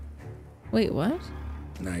 Wait, what?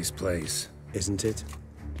 Nice place. Isn't it?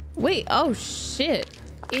 Wait, oh shit.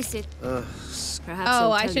 Is it? Perhaps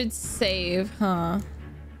Oh, I should save, huh?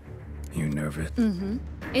 You nervous? Mm-hmm.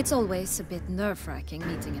 It's always a bit nerve-wracking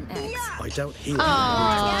meeting an ex. I don't hear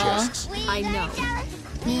Aww. jests. I know.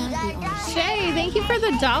 May I be honest? Shay, thank you for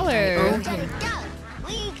the $1.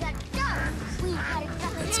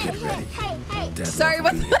 Let's get ready. Sorry,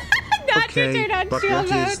 what's not Okay, to turn on but shield what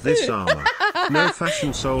mode. is this armor? No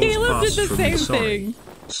fashion souls Caleb did pass the from same the sorry. thing.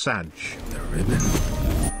 Sag. The ribbon.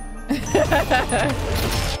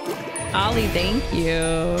 Ollie, thank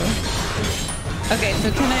you. Okay,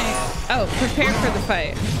 so can I... Oh, prepare for the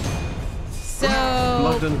fight. So...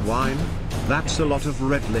 Blood and wine? That's a lot of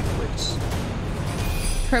red liquids.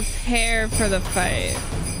 Prepare for the fight.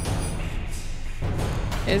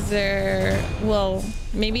 Is there... Well,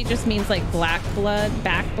 maybe it just means like black blood,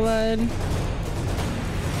 back blood.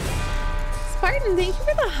 Spartan, thank you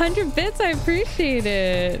for the 100 bits. I appreciate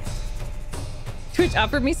it. Twitch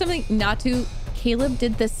offered me something not to. Caleb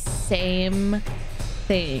did the same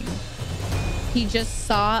thing. He just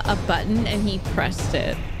saw a button and he pressed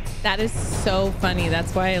it. That is so funny.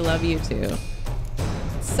 That's why I love you too.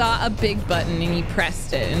 Saw a big button and he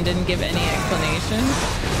pressed it and didn't give any explanation.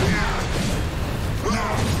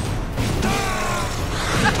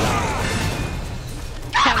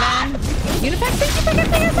 Kevin, Unifax, thank you for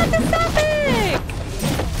giving us on this topic.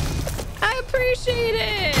 I appreciate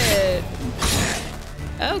it.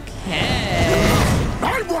 Okay.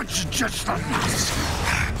 I want you just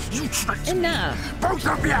enough. You tricked me. Enough. Both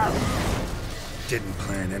of you. Didn't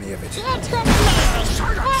plan any of it.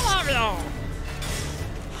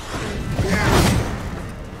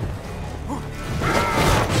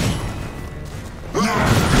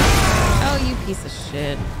 Oh, you piece of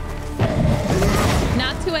shit.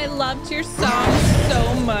 Not to, I loved your song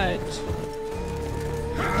so much.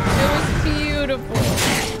 It was beautiful.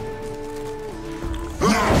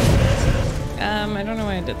 I don't know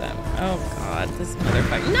why I did that. Oh god, this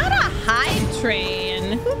motherfucker. Not a hype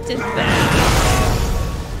train. Who did that?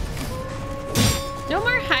 No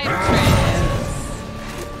more hype trains.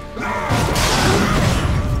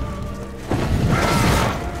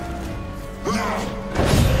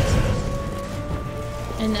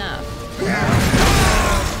 Enough.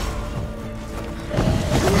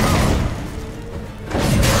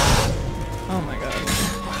 Oh my god.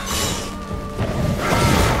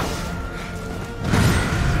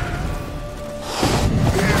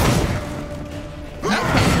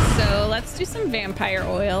 Okay, so let's do some vampire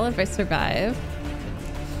oil if I survive.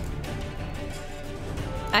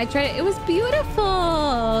 I tried it. It was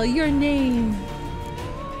beautiful. Your name.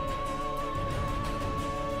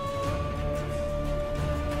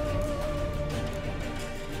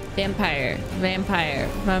 Vampire, vampire,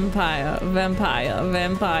 vampire, vampire,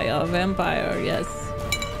 vampire, vampire, yes.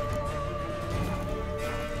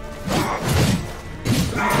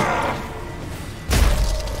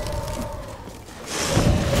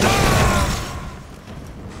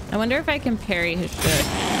 I wonder if I can parry his shit.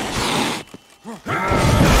 Oh,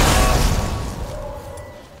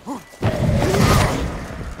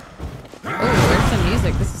 where's the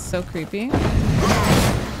music? This is so creepy.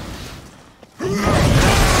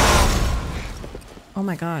 Oh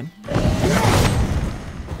my god.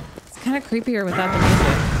 It's kind of creepier without the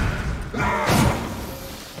music.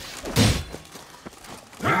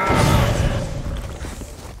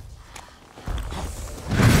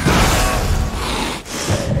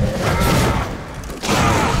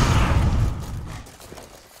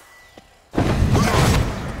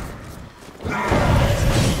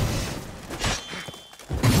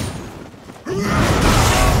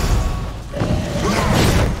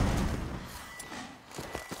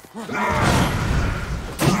 No,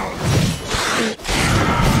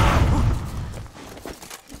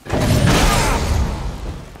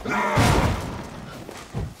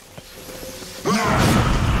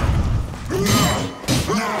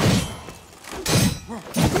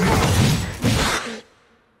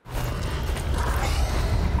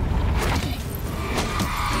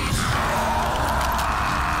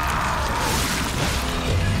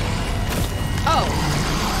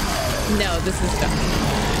 this is dumb.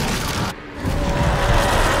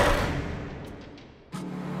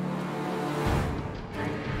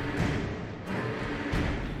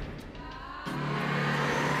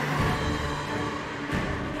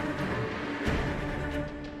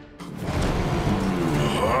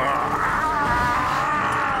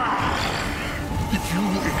 If you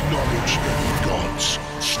acknowledge the gods,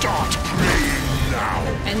 start praying now.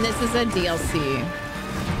 And this is a DLC.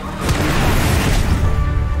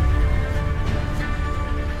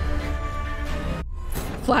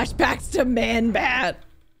 Flashbacks to Man Bat.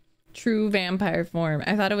 True vampire form.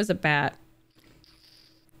 I thought it was a bat.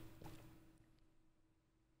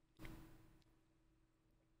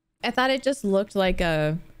 I thought it just looked like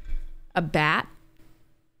a bat.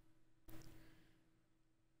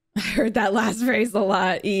 I heard that last phrase a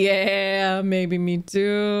lot. Yeah, maybe me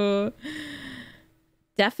too.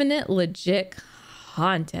 Definite legit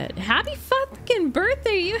content. Happy fucking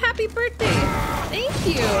birthday, you. Happy birthday. Thank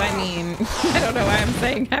you. I mean, I don't know why I'm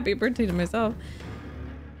saying happy birthday to myself.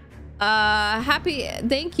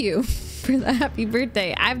 Thank you for the happy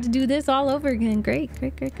birthday. I have to do this all over again. Great.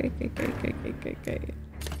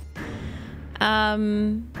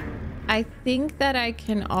 I think that I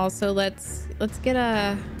can also let's get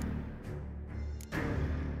a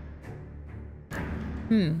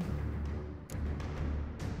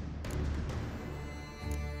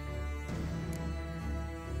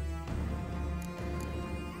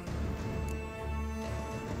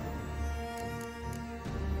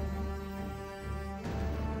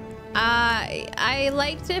I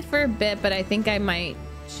liked it for a bit, but I think I might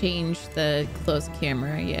change the close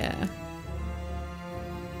camera. Yeah.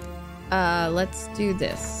 Let's do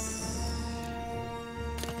this.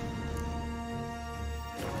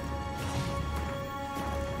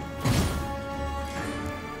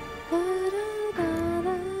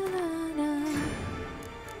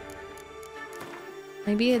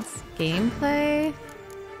 Maybe it's gameplay.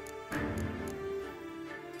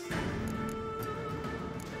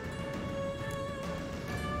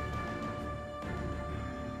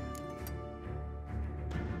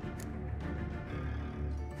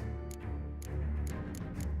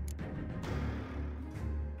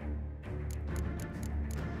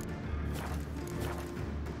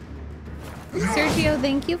 Sergio,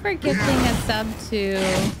 thank you for gifting a sub to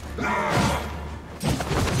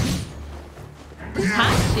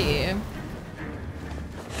Hachi.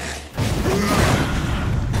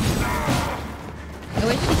 I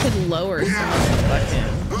wish you could lower some of the fucking...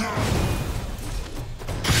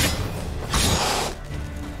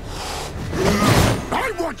 I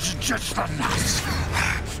want you just the nuts.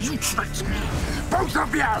 You tricked me, both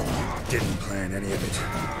of you. Didn't plan any of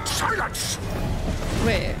it. Silence.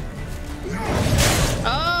 Wait.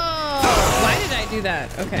 Oh, why did I do that?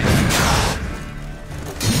 Okay.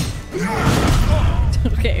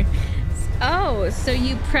 Okay. Oh, so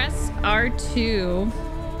you press R2.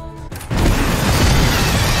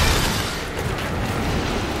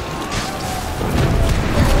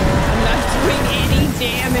 I'm not doing any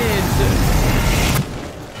damage.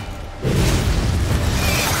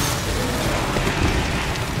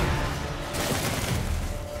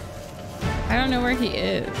 I don't know where he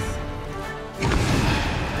is.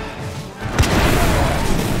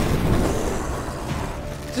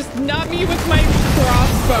 Just not me with my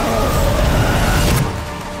crossbow.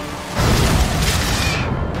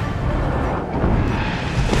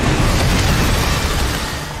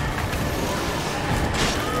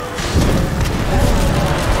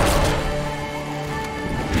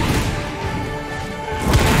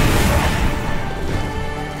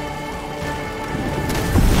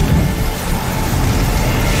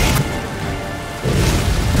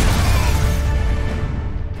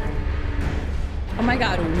 Oh my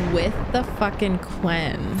god, with the fucking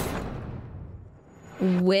Quen.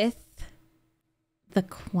 With the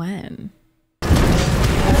Quen.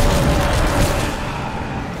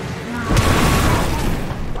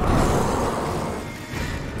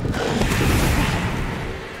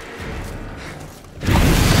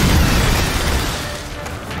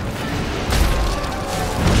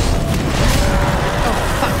 Oh,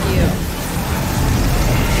 fuck you.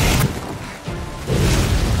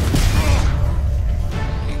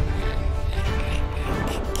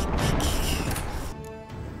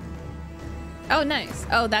 Oh, nice.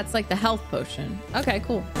 Oh, that's like the health potion. Okay,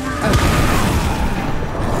 cool. Okay.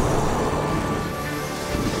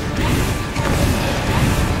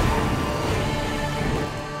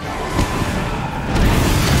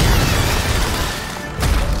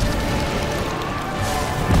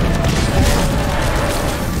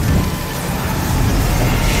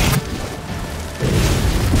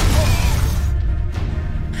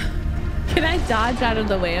 Can I dodge out of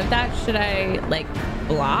the way of that? Should I like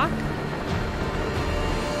block?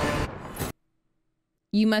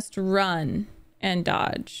 You must run and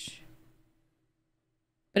dodge.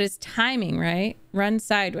 But it's timing, right? Run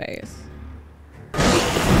sideways.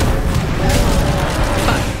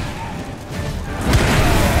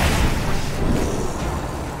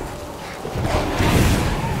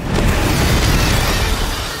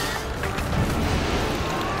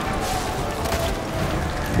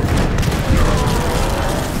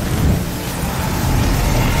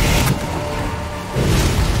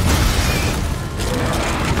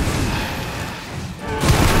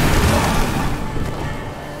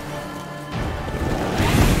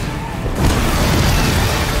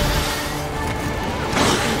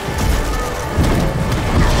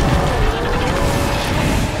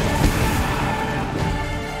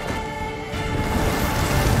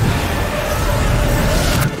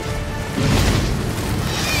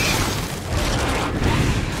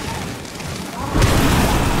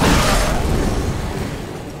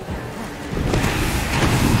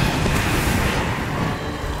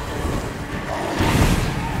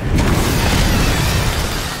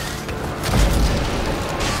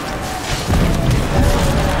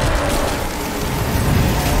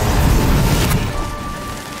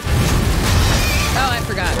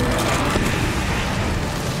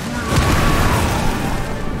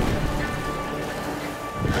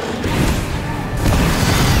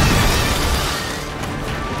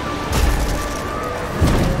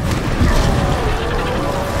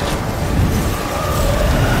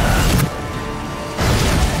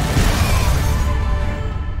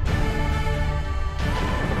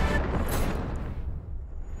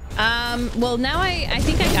 Well, now I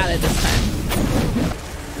think I got it this time.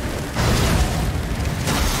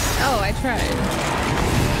 Oh, I tried.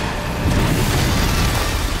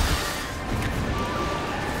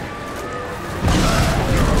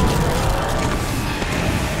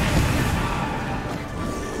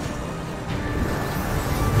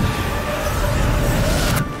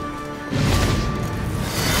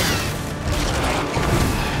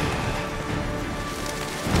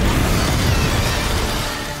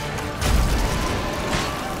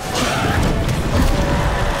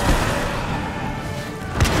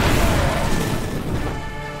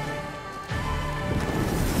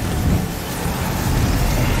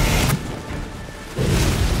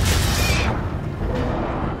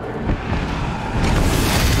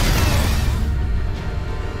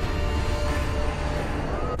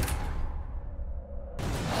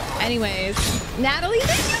 Anyways, Natalie,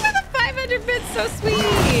 thank you for the 500 bits. So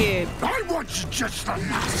sweet. I want you just the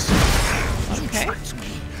last. Okay. You tricked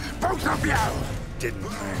me. Both of you. Didn't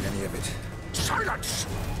plan any of it. Silence.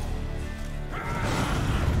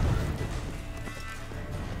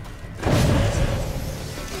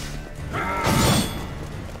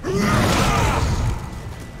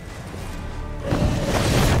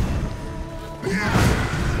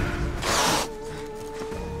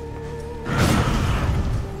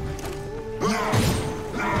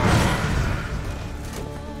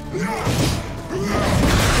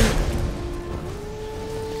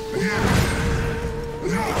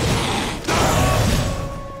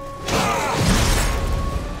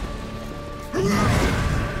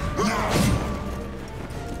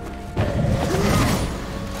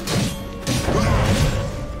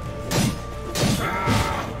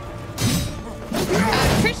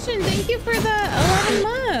 Christian, thank you for the 11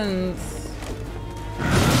 months.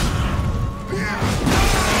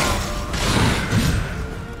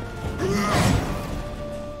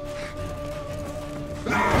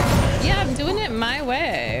 Yeah, I'm doing it my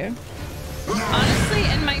way. Honestly,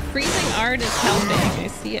 and my freezing art is helping. I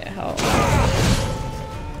see it help.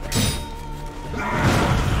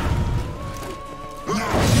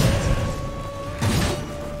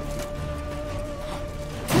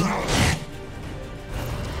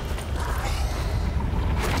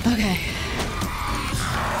 Okay.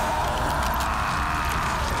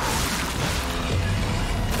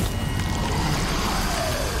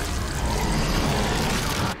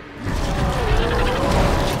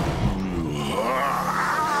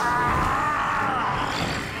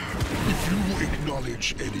 If you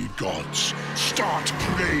acknowledge any gods, start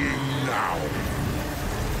praying now.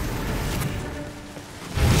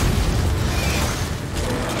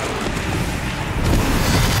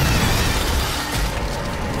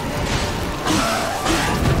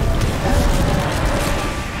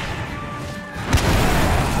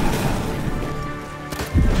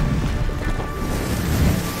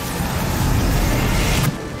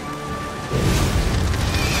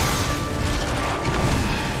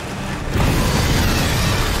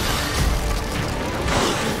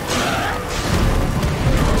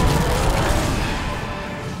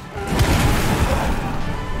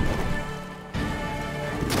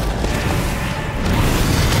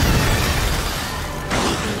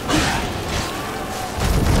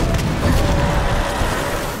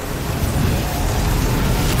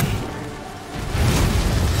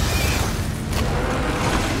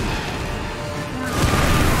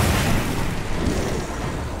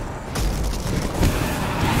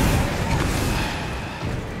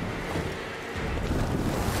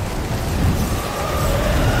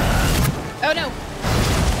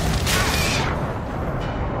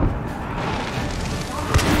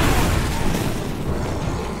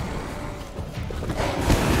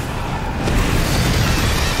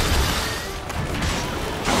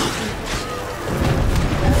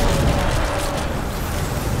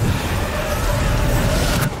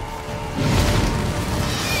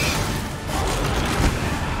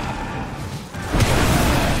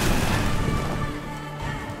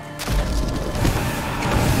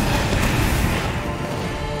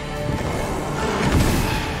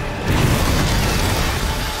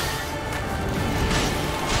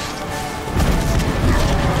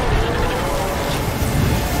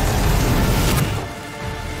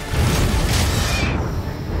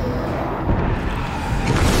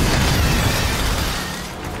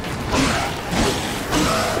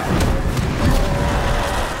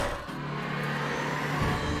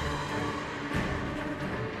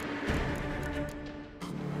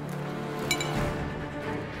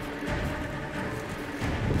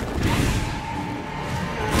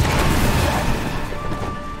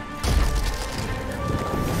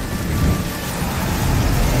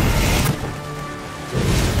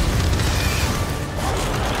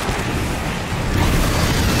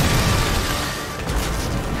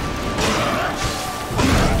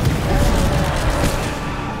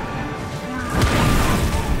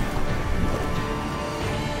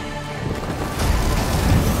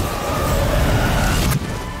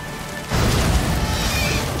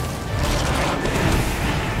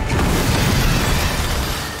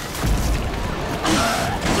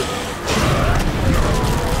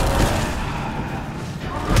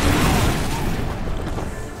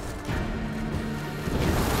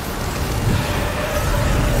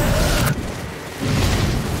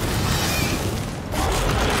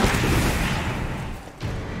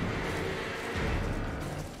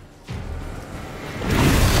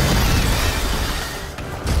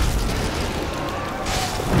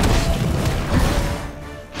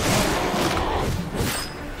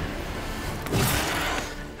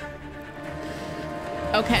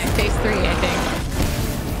 Okay, phase 3, I think.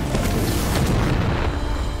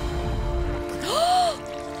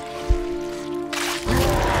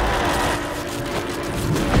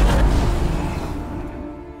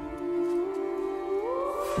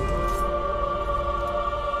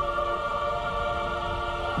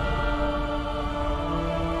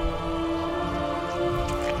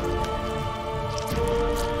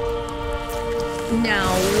 Now,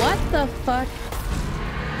 what the fuck?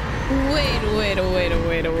 Wait,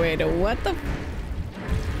 what the?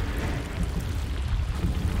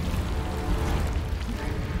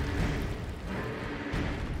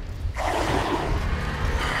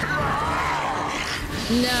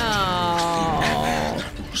 No.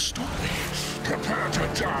 Story. Prepare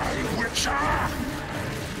to die, Witcher!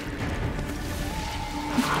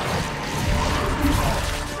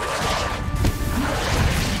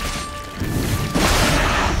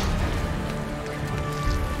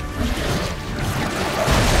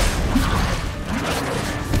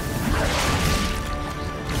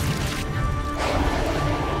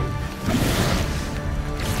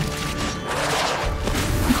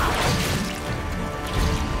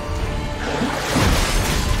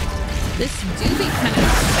 This do be kind of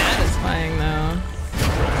satisfying, though.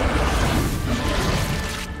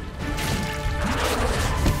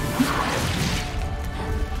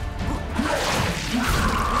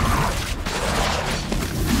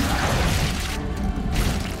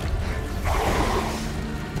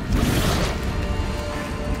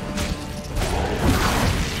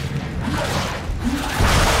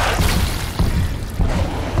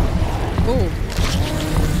 Oh.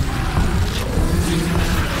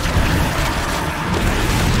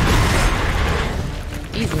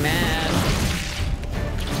 He's mad.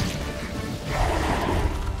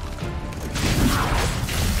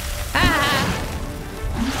 Ah!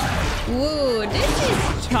 Whoa, this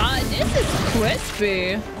is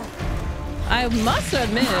crispy. I must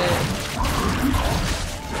admit.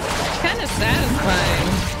 Kind of satisfying.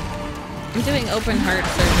 I'm doing open heart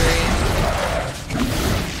surgery.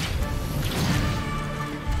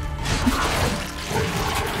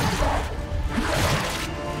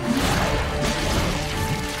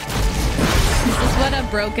 What a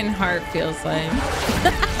broken heart feels like.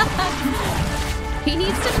 He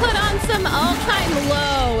needs to put on some all-time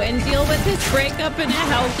low and deal with his breakup in a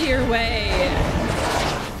healthier way.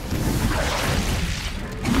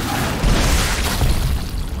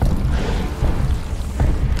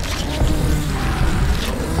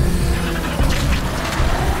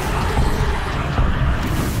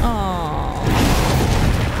 Aww.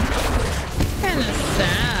 Kind of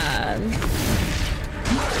sad.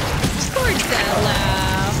 Poor Dettlaff.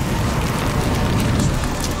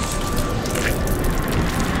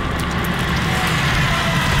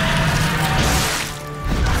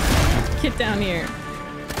 Get down here.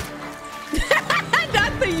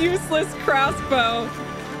 Not the useless crossbow.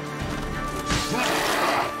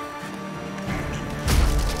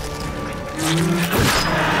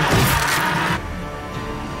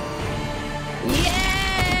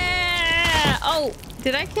 Yeah! Oh,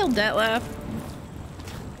 did I kill Dettlaff?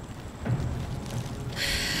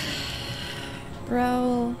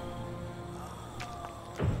 Bro.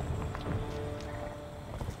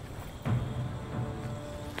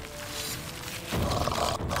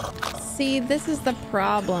 See, this is the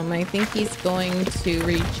problem. I think he's going to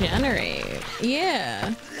regenerate.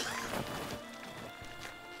 Yeah.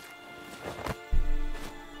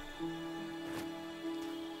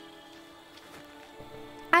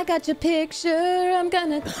 I got your picture. I'm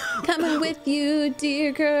gonna come in with you,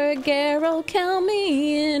 dear Geralt. Count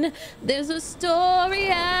me in. There's a story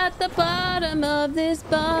at the bottom of this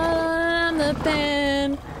bottom of the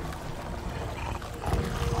pen.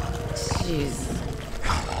 Jeez.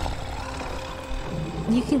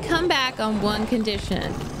 You can come back on one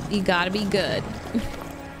condition. You gotta be good.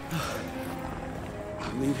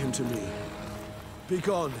 Leave him to me. Be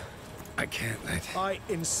gone. I can't let... I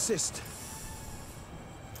insist.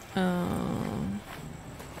 Oh.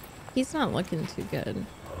 He's not looking too good.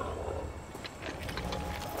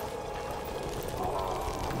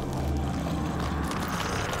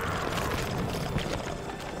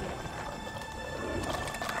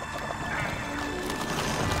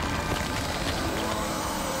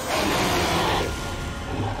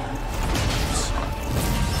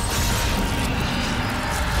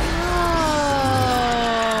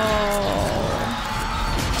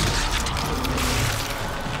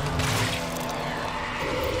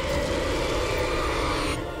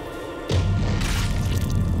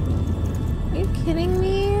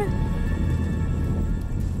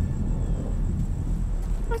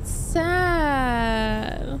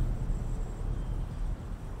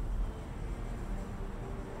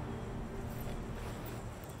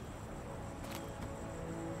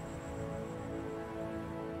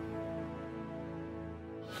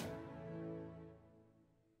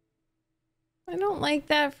 don't like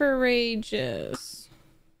that for Rages.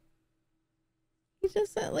 He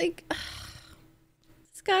doesn't like...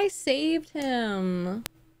 This guy saved him.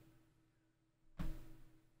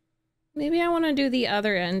 Maybe I want to do the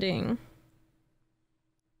other ending.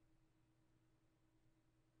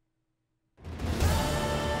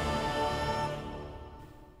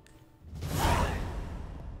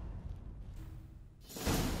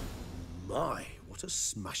 My, what a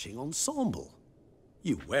smashing ensemble.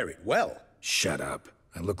 You wear it well. Shut up.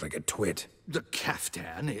 I look like a twit. The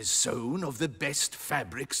caftan is sewn of the best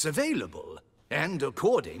fabrics available, and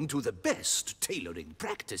according to the best tailoring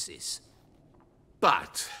practices.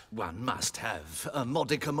 But one must have a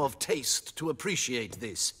modicum of taste to appreciate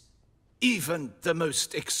this. Even the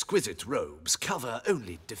most exquisite robes cover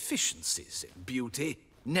only deficiencies in beauty,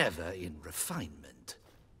 never in refinement.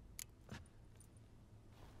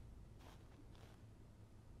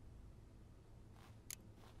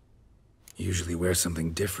 Usually wear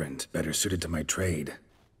something different, better suited to my trade.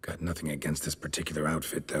 Got nothing against this particular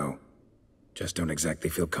outfit, though. Just don't exactly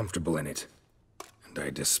feel comfortable in it. And I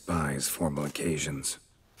despise formal occasions.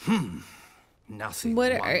 Nothing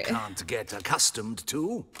What one can't get accustomed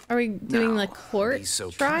to. Are we doing Now, the court be so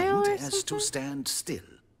trial kind or as to something? stand still.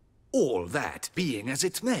 All that being as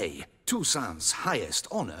it may, Toussaint's highest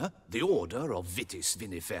honor, the Order of Vitis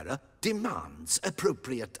Vinifera, demands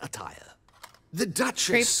appropriate attire. The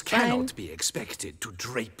Duchess Drape fine. cannot be expected to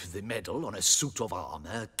drape the medal on a suit of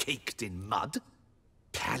armor caked in mud.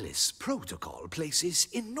 Palace protocol places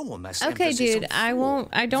enormous Okay, emphasis dude, on I won't.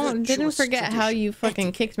 I didn't virtuous forget how you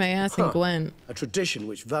fucking kicked my ass in Gwent. A tradition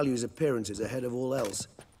which values appearances ahead of all else,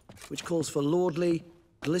 which calls for lordly,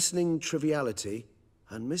 glistening triviality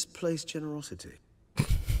and misplaced generosity.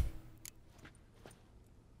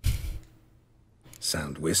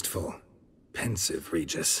 Sound wistful. Pensive,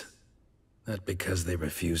 Regis. That because they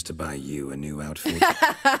refuse to buy you a new outfit?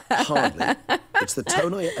 Hardly. It's the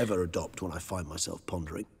tone I ever adopt when I find myself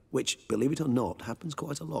pondering, which, believe it or not, happens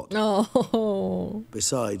quite a lot. Oh.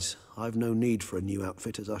 Besides, I've no need for a new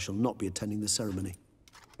outfit as I shall not be attending the ceremony.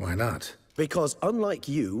 Why not? Because unlike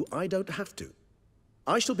you, I don't have to.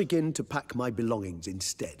 I shall begin to pack my belongings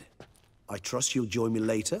instead. I trust you'll join me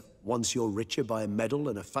later, once you're richer by a medal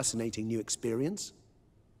and a fascinating new experience.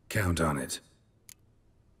 Count on it.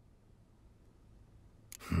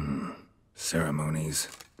 Ceremonies,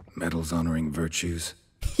 medals honoring virtues.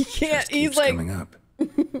 He can't. Just He's keeps like. coming up.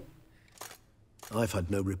 I've had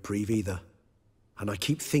no reprieve either. And I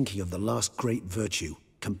keep thinking of the last great virtue,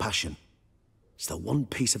 compassion. It's the one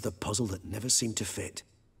piece of the puzzle that never seemed to fit.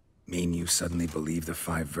 Mean you suddenly believe the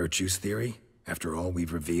 5 virtues theory, after all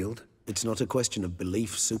we've revealed? It's not a question of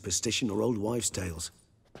belief, superstition, or old wives' tales.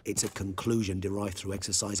 It's a conclusion derived through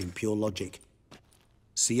exercising pure logic.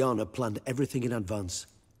 Siana planned everything in advance.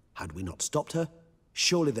 Had we not stopped her,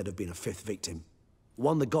 surely there'd have been a 5th victim.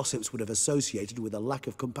 One the gossips would have associated with a lack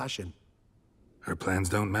of compassion. Her plans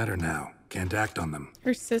don't matter now. Can't act on them.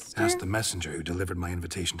 Her sister? Ask the messenger who delivered my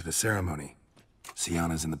invitation to the ceremony.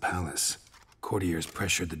 Siana's in the palace. Courtiers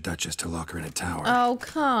pressured the Duchess to lock her in a tower. Oh,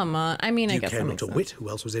 come on. I mean, I You guess care that not makes a sense. whit who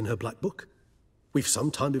else was in her black book. We've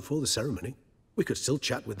some time before the ceremony. We could still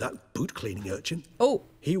chat with that boot-cleaning urchin. Oh.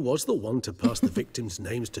 He was the one to pass the victims'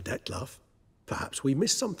 names to Dettlaff. Perhaps we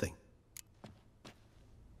missed something.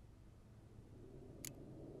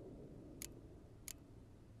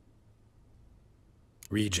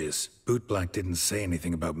 Regis, Bootblack didn't say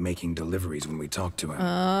anything about making deliveries when we talked to him.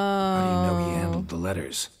 How do you know he handled the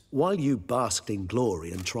letters? While you basked in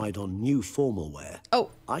glory and tried on new formal wear,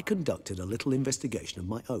 I conducted a little investigation of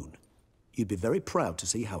my own. You'd be very proud to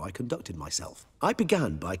see how I conducted myself. I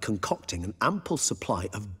began by concocting an ample supply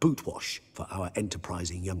of boot wash for our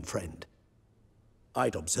enterprising young friend.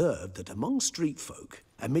 I'd observed that among street folk,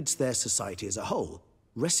 amidst their society as a whole,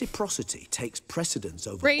 reciprocity takes precedence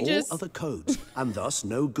over Rages. all other codes, and thus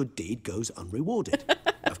no good deed goes unrewarded.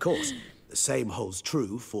 Of course, the same holds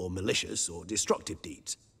true for malicious or destructive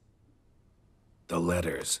deeds. The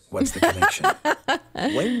letters. What's the connection?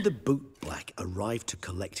 When the bootblack arrived to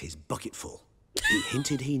collect his bucketful, he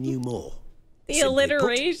hinted he knew more. The Simply put,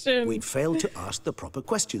 alliteration. we'd failed to ask the proper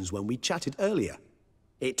questions when we chatted earlier.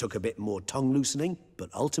 It took a bit more tongue loosening,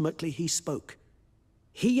 but ultimately he spoke.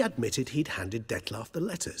 He admitted he'd handed Dettlaff the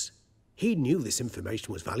letters. He knew this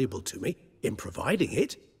information was valuable to me. In providing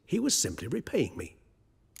it, he was simply repaying me.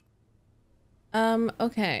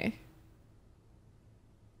 Okay.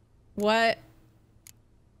 What?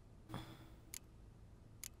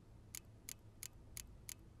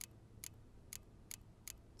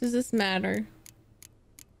 Does this matter?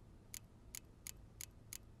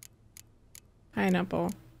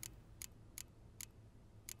 Pineapple.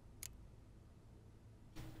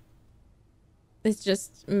 It's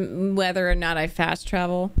just whether or not I fast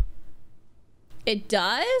travel. It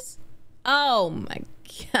does? Oh my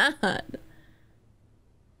god.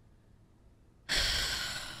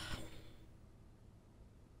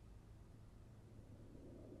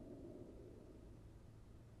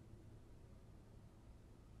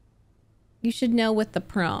 You should know with the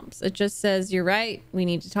prompts. It just says, you're right. We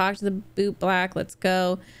need to talk to the boot black. Let's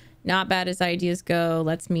go. Not bad as ideas go.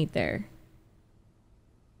 Let's meet there.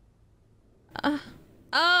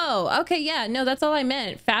 Oh, okay. Yeah, no, that's all I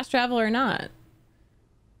meant. Fast travel or not.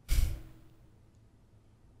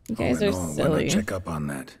 You guys are silly. Why not check up on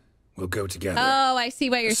that? We'll go together. Oh, I see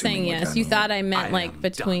what you're saying. Yes, you thought I meant like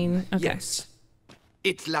between. Okay. Yes.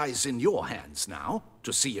 It lies in your hands now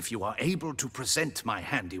to see if you are able to present my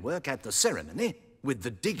handiwork at the ceremony with the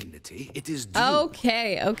dignity it is due.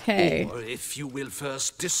 Okay, okay. Or if you will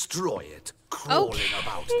first destroy it, crawling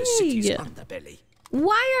about the city's underbelly.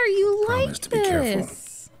 Why are you Promise like to be careful.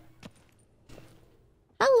 this?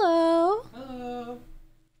 Hello. Hello.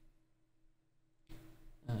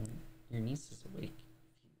 Your niece is awake.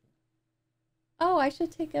 Oh, I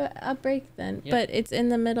should take a break then. Yep. But it's in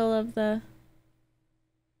the middle of the...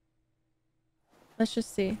 Let's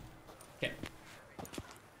just see. Okay.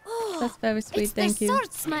 Oh, that's very sweet. It's Thank the you.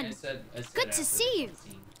 swordsman. I said Good to see you.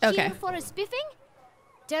 Okay. Here for a spiffing?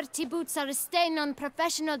 Dirty boots are a stain on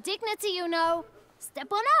professional dignity, you know.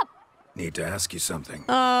 Step on up. Need to ask you something.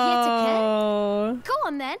 Oh. Go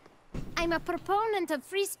on then. I'm a proponent of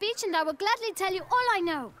free speech and I will gladly tell you all I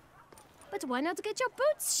know. But why not get your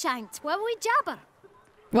boots shanked while we jabber?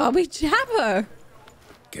 While we jabber?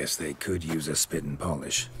 Guess they could use a spit and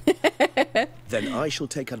polish. Then I shall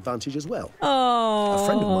take advantage as well. Oh. A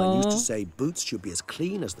friend of mine used to say boots should be as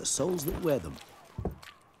clean as the soles that wear them.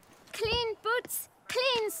 Clean boots,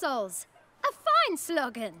 clean soles. A fine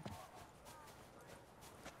slogan.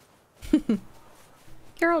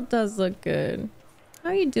 Carol does look good. How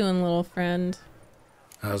are you doing, little friend?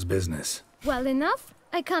 How's business? Well enough.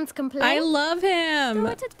 I can't complain. I love him.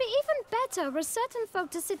 Though it'd be even better were certain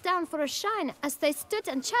folk to sit down for a shine as they stood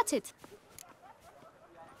and chatted.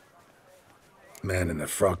 Man in the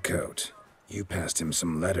frock coat. You passed him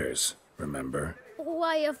some letters, remember?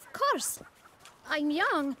 Why, of course. I'm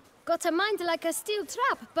young, got a mind like a steel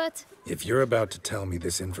trap, but... If you're about to tell me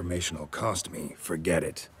this information will cost me, forget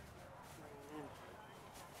it.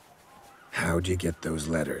 How'd you get those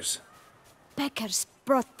letters? Beggars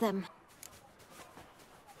brought them.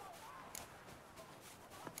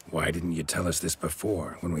 Why didn't you tell us this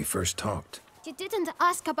before, when we first talked? You didn't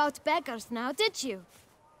ask about beggars now, did you?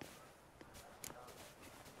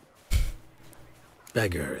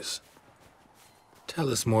 Beggars. Tell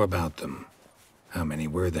us more about them. How many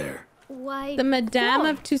were there? Why, the Madame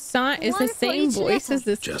of Toussaint is One the for same each voice letter. as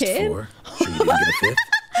this Just kid? 4? Sure you didn't get a fifth?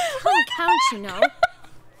 Can't count, you know.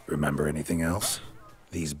 Remember anything else?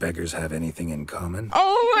 These beggars have anything in common?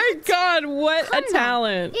 Oh my god, what Come a now.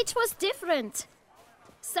 talent. It was different.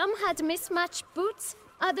 Some had mismatched boots,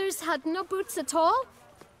 others had no boots at all.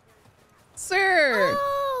 Sir.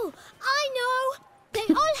 Oh, I know.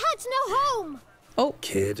 They all had no home. Oh.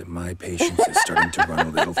 Kid, my patience is starting to run a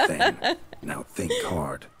little thin. Now think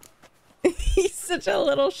hard. He's such a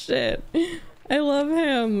little shit. I love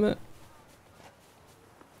him.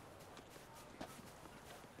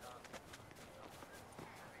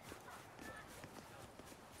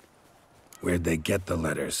 Where'd they get the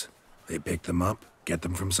letters? They picked them up? Get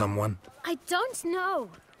them from someone? I don't know.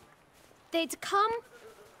 They'd come,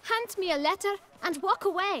 hand me a letter, and walk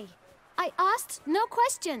away. I asked no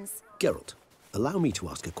questions. Geralt, allow me to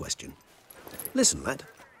ask a question. Listen, lad.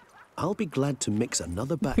 I'll be glad to mix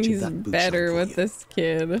another batch of He's that boot better shine for with you. this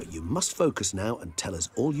kid. But you must focus now and tell us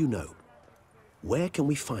all you know. Where can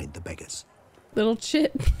we find the beggars? Little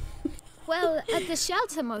chit. Well, at the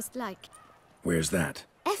shelter, most like. Where's that?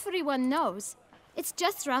 Everyone knows. It's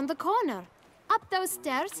just round the corner. Up those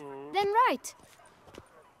stairs, then right.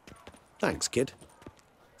 Thanks, kid.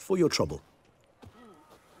 For your trouble.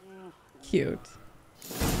 Cute.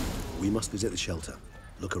 We must visit the shelter.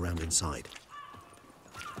 Look around inside.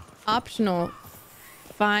 Optional.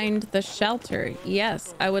 Find the shelter.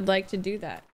 Yes, I would like to do that.